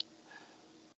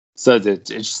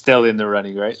it's still in the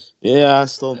running, right? Yeah,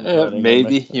 still in the running.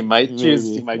 Maybe you might choose.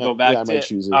 You might go back to I might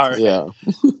choose it. All right. Yeah. All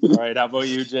right. How about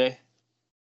you, Jay?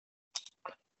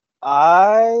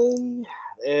 I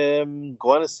am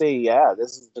going to say,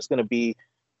 this is just going to be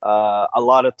a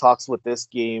lot of talks with this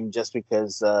game, just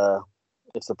because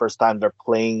it's the first time they're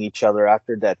playing each other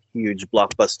after that huge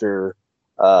blockbuster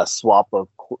swap of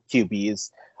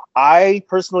QBs. I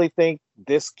personally think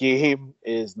this game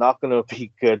is not going to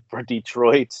be good for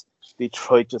Detroit.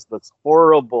 Detroit just looks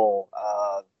horrible.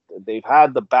 They've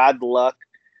had the bad luck,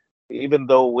 even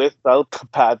though without the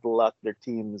bad luck, their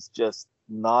team is just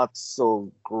not so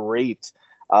great.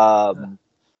 And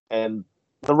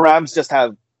the Rams just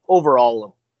have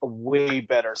overall a way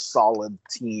better solid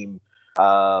team.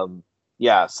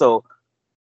 Yeah, so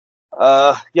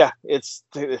it's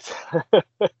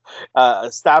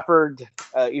Stafford.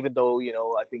 Even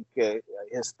though I think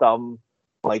his thumb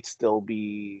might still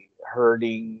be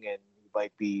hurting and he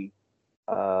might be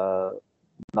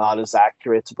not as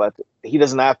accurate, but he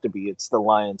doesn't have to be. It's the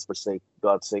Lions, for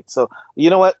God's sake. So you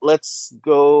know what? Let's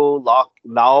go lock.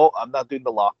 No, I'm not doing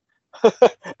the lock.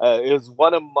 It was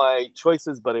one of my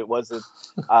choices, but it wasn't.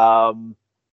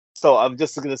 So I'm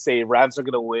just gonna say Rams are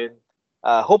gonna win.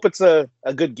 Hope it's a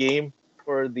good game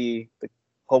for the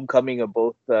homecoming of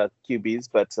both QBs,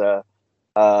 but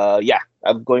yeah,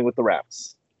 I'm going with the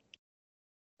Rams.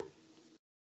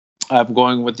 I'm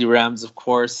going with the Rams, of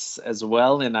course, as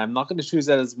well, and I'm not going to choose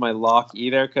that as my lock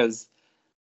either because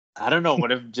I don't know.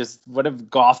 What if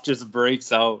Goff just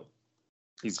breaks out?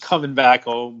 He's coming back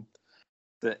home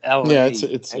to LA. Yeah,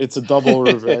 it's a double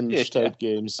revenge type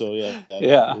game. So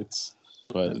yeah, it's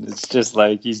just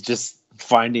like he's just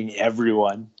finding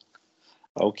everyone.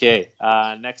 Okay,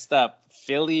 next up,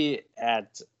 Philly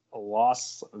at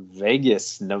Las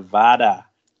Vegas, Nevada.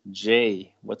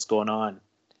 Jay, what's going on?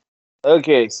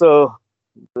 Okay, so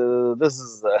this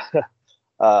is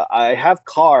I have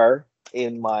Carr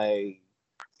in my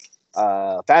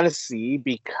fantasy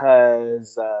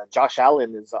because Josh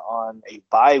Allen is on a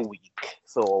bye week.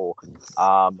 So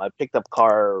I picked up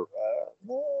Carr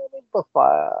maybe about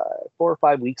 4 or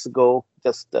 5 weeks ago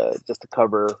just to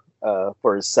cover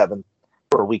for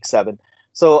week 7.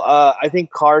 So I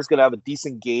think Carr's gonna have a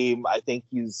decent game. I think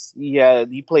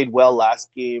he played well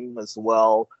last game as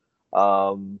well.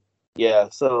 Yeah,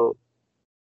 so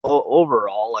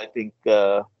overall, I think they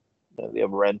have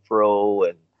Renfro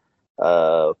and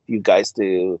a few guys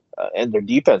and their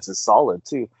defense is solid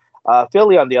too.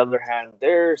 Philly, on the other hand,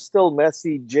 they're still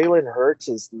messy. Jalen Hurts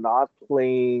is not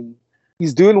playing.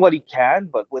 He's doing what he can,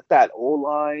 but with that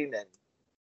O-line and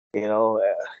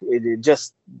it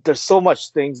just there's so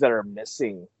much things that are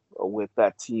missing with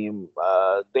that team.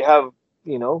 They have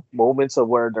moments of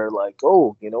where they're like,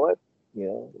 oh, you know what,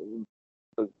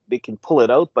 they can pull it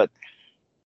out, but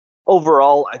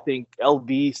overall, I think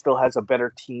LV still has a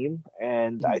better team,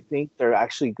 and I think they're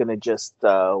actually going to just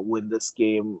win this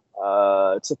game.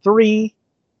 It's a 3.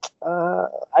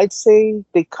 I'd say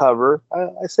they cover.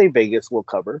 I say Vegas will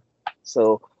cover.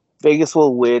 So Vegas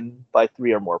will win by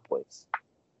 3 or more points.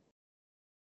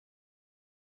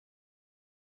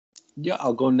 Yeah,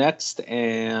 I'll go next,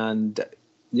 and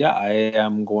yeah, I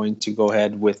am going to go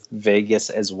ahead with Vegas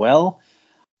as well.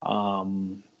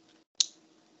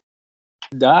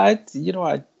 That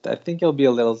I think it'll be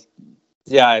a little.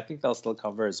 Yeah, I think they'll still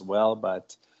cover as well,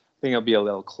 but I think it'll be a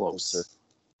little closer.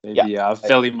 Maybe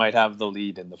Philly might have the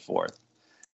lead in the 4th.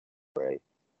 Right.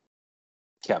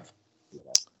 Kev.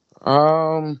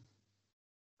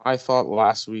 I thought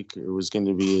last week it was going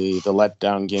to be the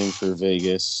letdown game for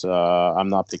Vegas. I'm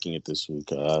not picking it this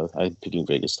week. I'm picking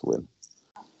Vegas to win.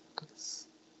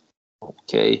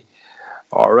 Okay.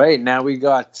 All right. Now we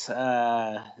got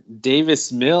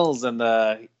Davis Mills and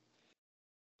the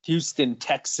Houston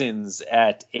Texans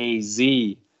at AZ.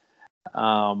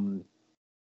 I'll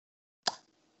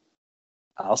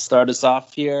start us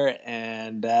off here.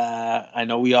 And I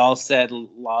know we all said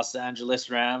Los Angeles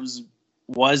Rams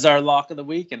was our lock of the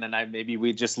week, and then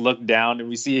we just look down and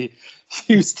we see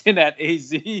Houston at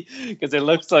AZ because it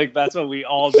looks like that's what we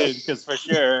all did. Because for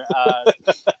sure,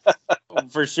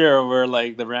 we're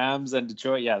like the Rams and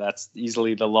Detroit. Yeah, that's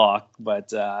easily the lock. But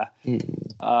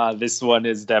this one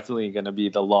is definitely going to be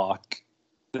the lock.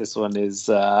 This one is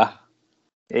AZ.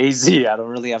 I don't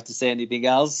really have to say anything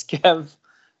else, Kev.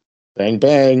 Bang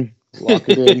bang, lock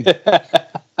it in.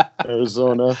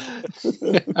 Arizona.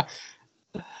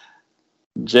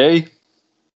 Jay?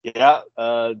 Yeah,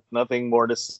 nothing more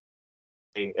to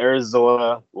say.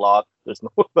 Arizona, lock. There's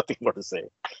nothing more to say.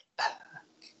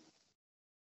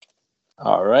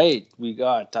 All right. We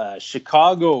got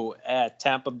Chicago at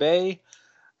Tampa Bay.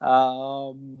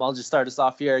 I'll just start us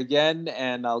off here again,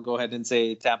 and I'll go ahead and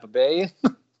say Tampa Bay.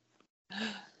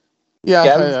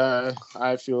 Yeah,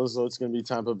 I feel as though it's going to be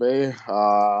Tampa Bay.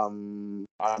 I'm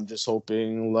just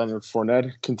hoping Leonard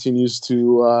Fournette continues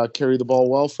to carry the ball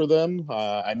well for them.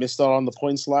 I missed out on the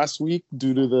points last week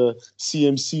due to the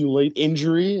CMC late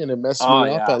injury, and it messed me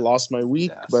up. I lost my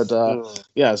week. Yes. But,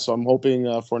 so I'm hoping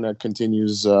Fournette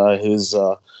continues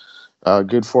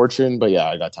Good fortune, but yeah,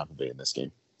 I got Tampa Bay in this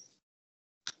game.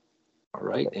 All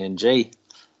right, and Jay.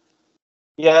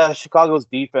 Yeah, Chicago's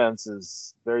defense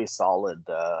is very solid.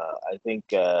 I think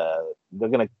they're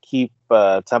gonna keep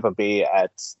Tampa Bay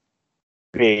at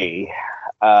bay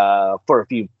for a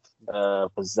few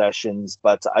possessions,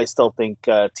 but I still think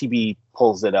TB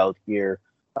pulls it out here.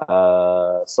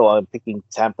 So I'm picking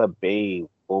Tampa Bay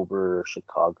over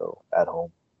Chicago at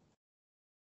home.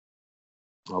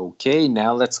 Okay,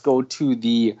 now let's go to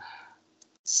the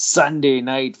Sunday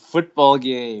night football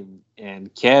game.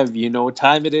 And Kev, you know what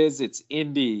time it is? It's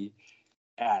Indy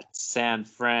at San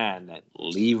Fran at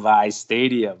Levi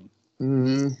Stadium.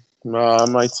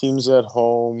 My team's at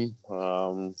home.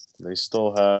 They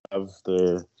still have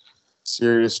their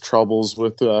serious troubles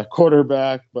with the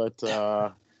quarterback, but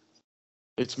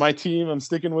it's my team. I'm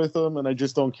sticking with them, and I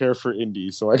just don't care for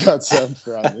Indy, so I got San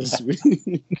Fran this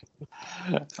week.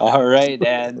 All right,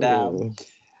 and I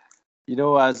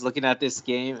was looking at this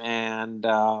game, and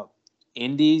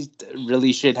Indy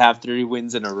really should have 3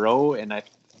 wins in a row, and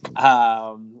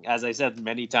as I said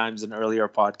many times in earlier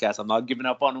podcasts, I'm not giving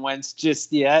up on Wentz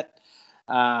just yet.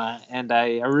 And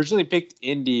I originally picked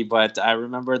Indy, but I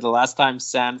remember the last time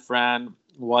San Fran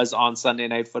was on Sunday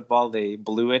Night Football, they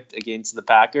blew it against the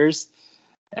Packers.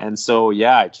 And so,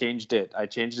 yeah, I changed it. I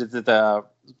changed it to the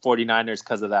 49ers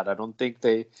because of that. I don't think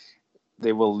they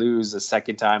will lose a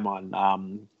second time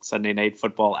on Sunday Night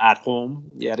Football at home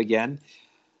yet again.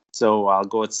 So I'll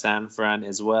go with San Fran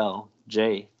as well.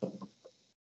 Jay.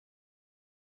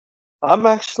 I'm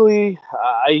actually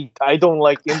I don't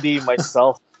like Indy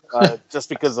myself, just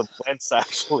because of Wentz.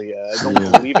 Actually, I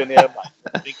don't believe in him.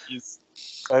 I think he's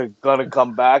gonna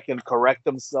come back and correct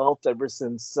himself ever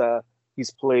since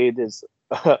he's played his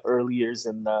early years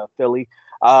in Philly.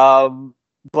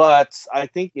 But I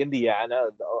think Indiana,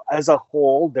 as a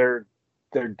whole, their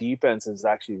defense is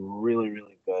actually really,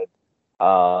 really good.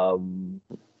 I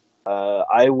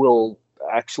will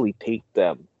actually take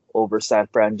them over San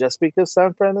Fran just because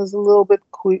San Fran is a little bit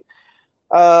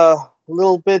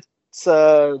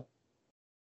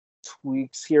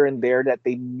tweaks here and there that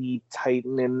they need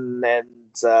tightening,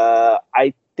 and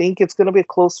I think it's going to be a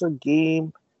closer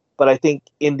game, but I think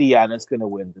Indiana's going to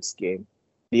win this game,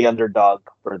 the underdog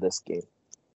for this game.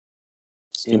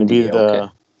 It's going to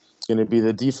be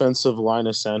the defensive line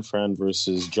of San Fran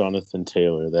versus Jonathan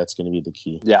Taylor. That's going to be the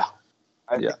key. Yeah,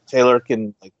 I think Taylor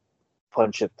can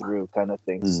punch it through, kind of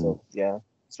thing. So yeah,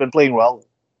 it's been playing well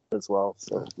as well.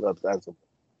 So that's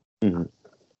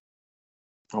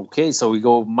Okay, so we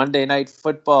go Monday Night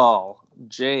Football.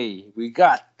 Jay, we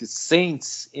got the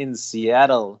Saints in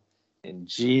Seattle and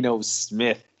Geno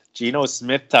Smith. Geno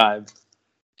Smith time.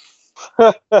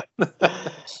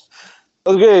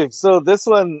 Okay, so this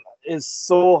one is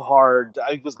so hard.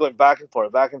 I was going back and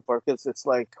forth because it's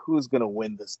like, who's gonna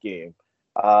win this game?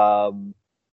 The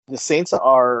Saints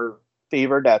are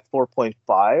favored at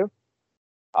 4.5.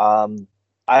 I'm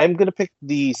gonna pick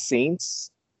the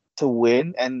Saints to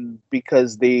win, and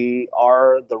because they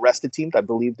are the rested team, I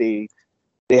believe they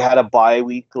had a bye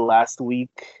week last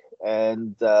week,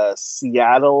 and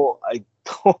Seattle, I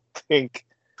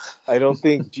don't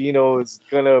think Geno is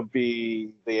gonna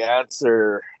be the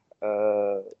answer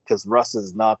because Russ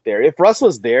is not there. If Russ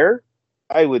was there,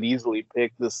 I would easily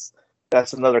pick this.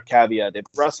 That's another caveat. If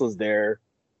Russ was there,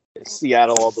 it's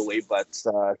Seattle all the way, but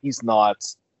he's not.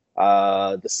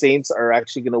 The Saints are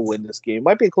actually going to win this game.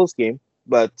 Might be a close game,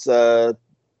 but the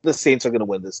Saints are going to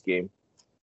win this game.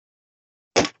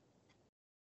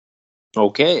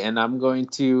 Okay, and I'm going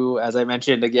to, as I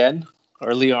mentioned again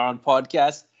earlier on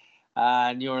podcast,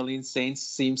 New Orleans Saints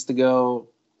seems to go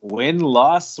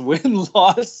win-loss.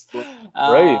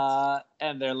 Right.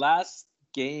 And their last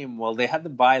game, well, they had the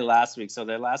bye last week, so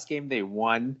their last game they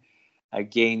won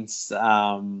against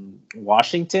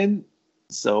Washington.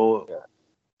 So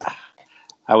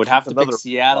I would have to pick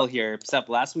Seattle here, except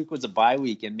last week was a bye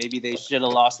week, and maybe they should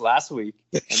have lost last week,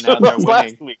 and now they're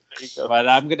winning. But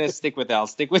I'm going to stick with that. I'll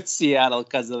stick with Seattle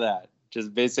because of that,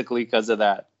 just basically because of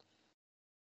that.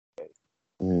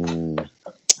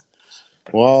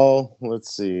 Well,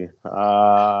 let's see.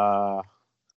 I'll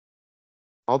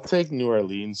take New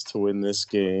Orleans to win this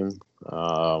game.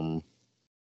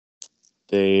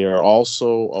 They are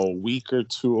also a week or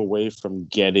two away from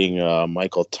getting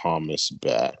Michael Thomas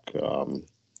back.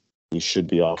 He should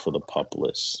be off of the PUP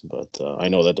list, but I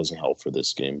know that doesn't help for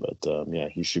this game. But yeah,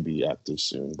 he should be active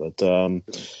soon. But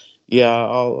yeah,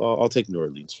 I'll take New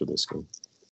Orleans for this game.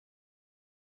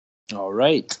 All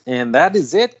right, and that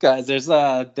is it, guys. There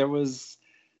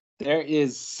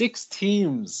is 6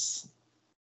 teams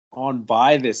on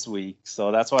bye this week,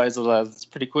 so that's why it's a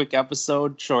pretty quick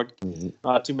episode. Short,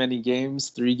 not too many games.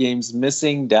 3 games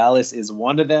missing. Dallas is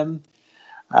one of them.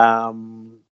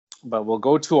 But we'll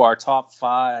go to our top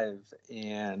 5,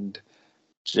 and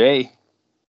Jay,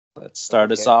 let's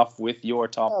start us off with your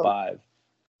top 5.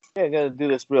 Yeah, I'm gonna do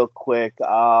this real quick.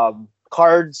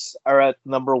 Cards are at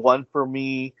number 1 for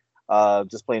me.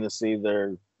 Just plain to see,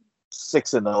 they're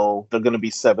 6-0. They're gonna be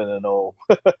 7-0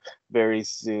 very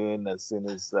soon. As soon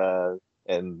as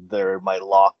and they're my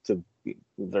lock to.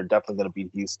 They're definitely gonna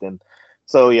beat Houston.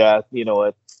 So yeah, you know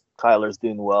what? Kyler's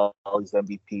doing well. He's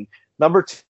MVP. Number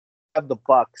 2, I have the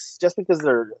Bucks, just because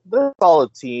they're a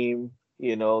solid team.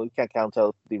 You know, you can't count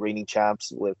out the reigning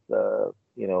champs with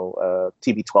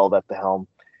TB12 at the helm.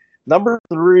 Number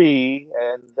 3,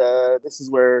 and this is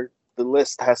where the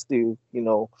list has to,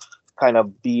 kind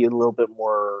of be a little bit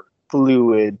more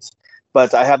fluid.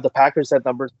 But I have the Packers at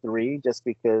number 3, just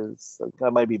because I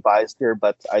might be biased here,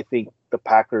 but I think the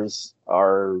Packers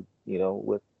are,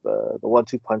 with the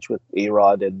 1-2 punch with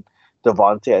A-Rod and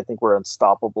Devontae, I think we're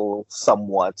unstoppable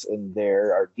somewhat in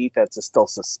there. Our defense is still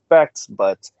suspect,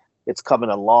 but it's coming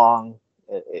along.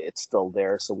 It's still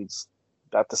there, so we just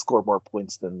got to score more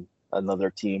points than another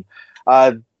team.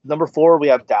 Number 4, we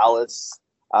have Dallas.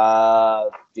 I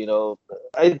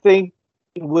think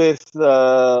with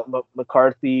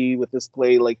McCarthy with this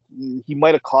play, like he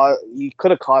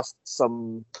could have cost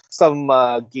some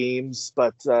games,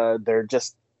 but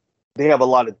they have a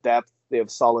lot of depth. They have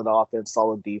solid offense,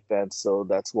 solid defense, so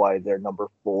that's why they're number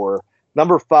 4.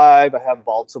 Number 5, I have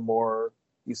Baltimore.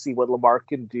 You see what Lamar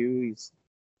can do. He's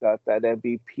got that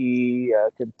MVP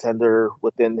contender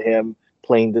within him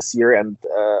playing this year, and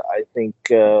I think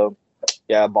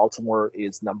Baltimore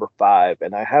is number 5,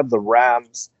 and I have the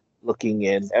Rams looking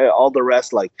in. All the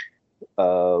rest, like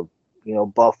Buffalo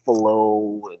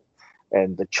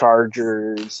and the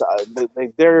Chargers,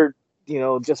 they're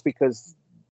just because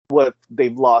what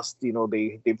they've lost,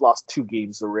 they've lost 2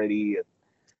 games already.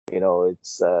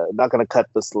 It's not going to cut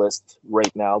this list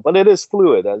right now, but it is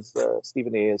fluid, as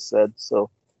Stephen A. has said. So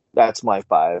that's my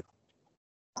 5.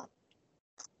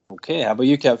 Okay, how about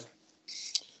you, Kev?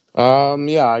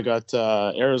 I got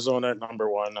Arizona at number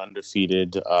 1,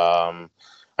 undefeated. I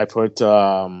put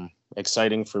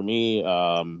exciting for me,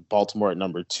 Baltimore at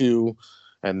number 2,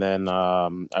 and then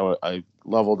I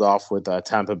leveled off with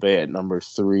Tampa Bay at number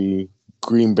 3,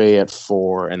 Green Bay at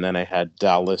 4, and then I had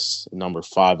Dallas number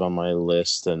 5 on my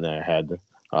list, and I had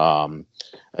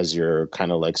as your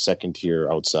kind of like second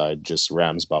tier outside, just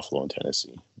Rams, Buffalo, and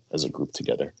Tennessee as a group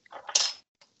together.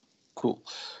 Cool.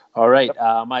 All right,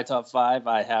 my top 5,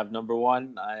 I have number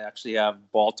 1, I actually have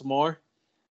Baltimore.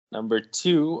 Number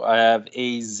 2, I have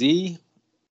AZ.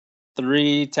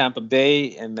 3, Tampa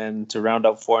Bay, and then to round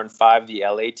out 4 and 5, the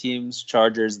LA teams,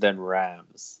 Chargers, then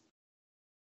Rams.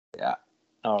 Yeah.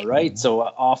 All right, so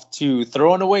off to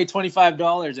throwing away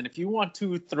 $25. And if you want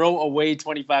to throw away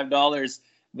 $25,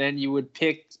 then you would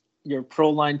pick your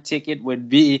Pro Line ticket would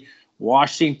be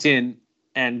Washington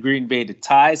and Green Bay to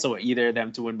tie, so either of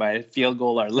them to win by a field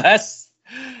goal or less.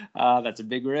 That's a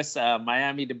big risk.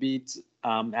 Miami to beat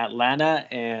Atlanta,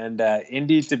 and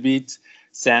Indy to beat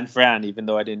San Fran, even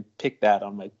though I didn't pick that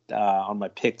on my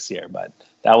picks here. But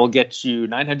that will get you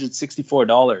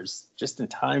 $964 just in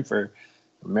time for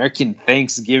American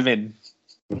Thanksgiving.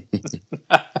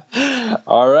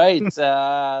 All right.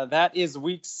 That is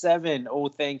week 7. Oh,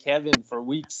 thank heaven for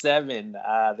week 7.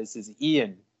 This is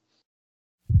Ian.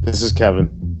 This is Kevin.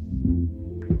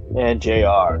 And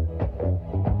JR.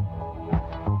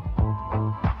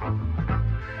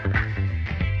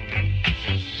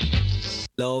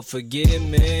 Lord, forgive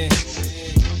me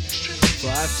for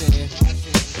I sin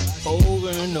over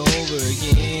and over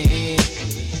again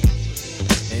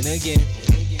and again.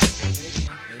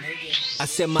 I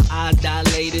said my eyes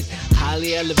dilated,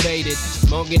 highly elevated,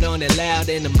 smoking on it loud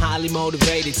and I'm highly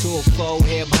motivated to a full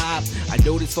hip hop. I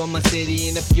do this for my city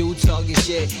and if you talking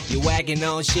shit, you whacking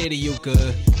on shit or you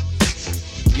could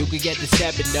get the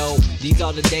stepping though. These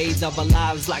are the days of our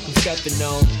lives like I'm stepping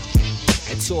on.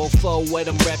 And 204 what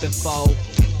I'm repping for.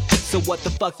 So what the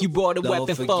fuck you brought a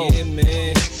weapon for? Forgive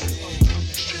me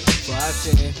for I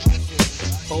sin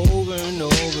over and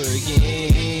over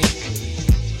again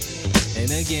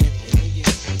and again.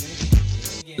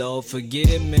 Lord,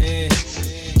 forgive me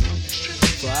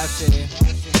for I sin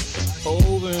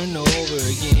over and over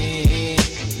again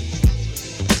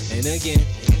and again.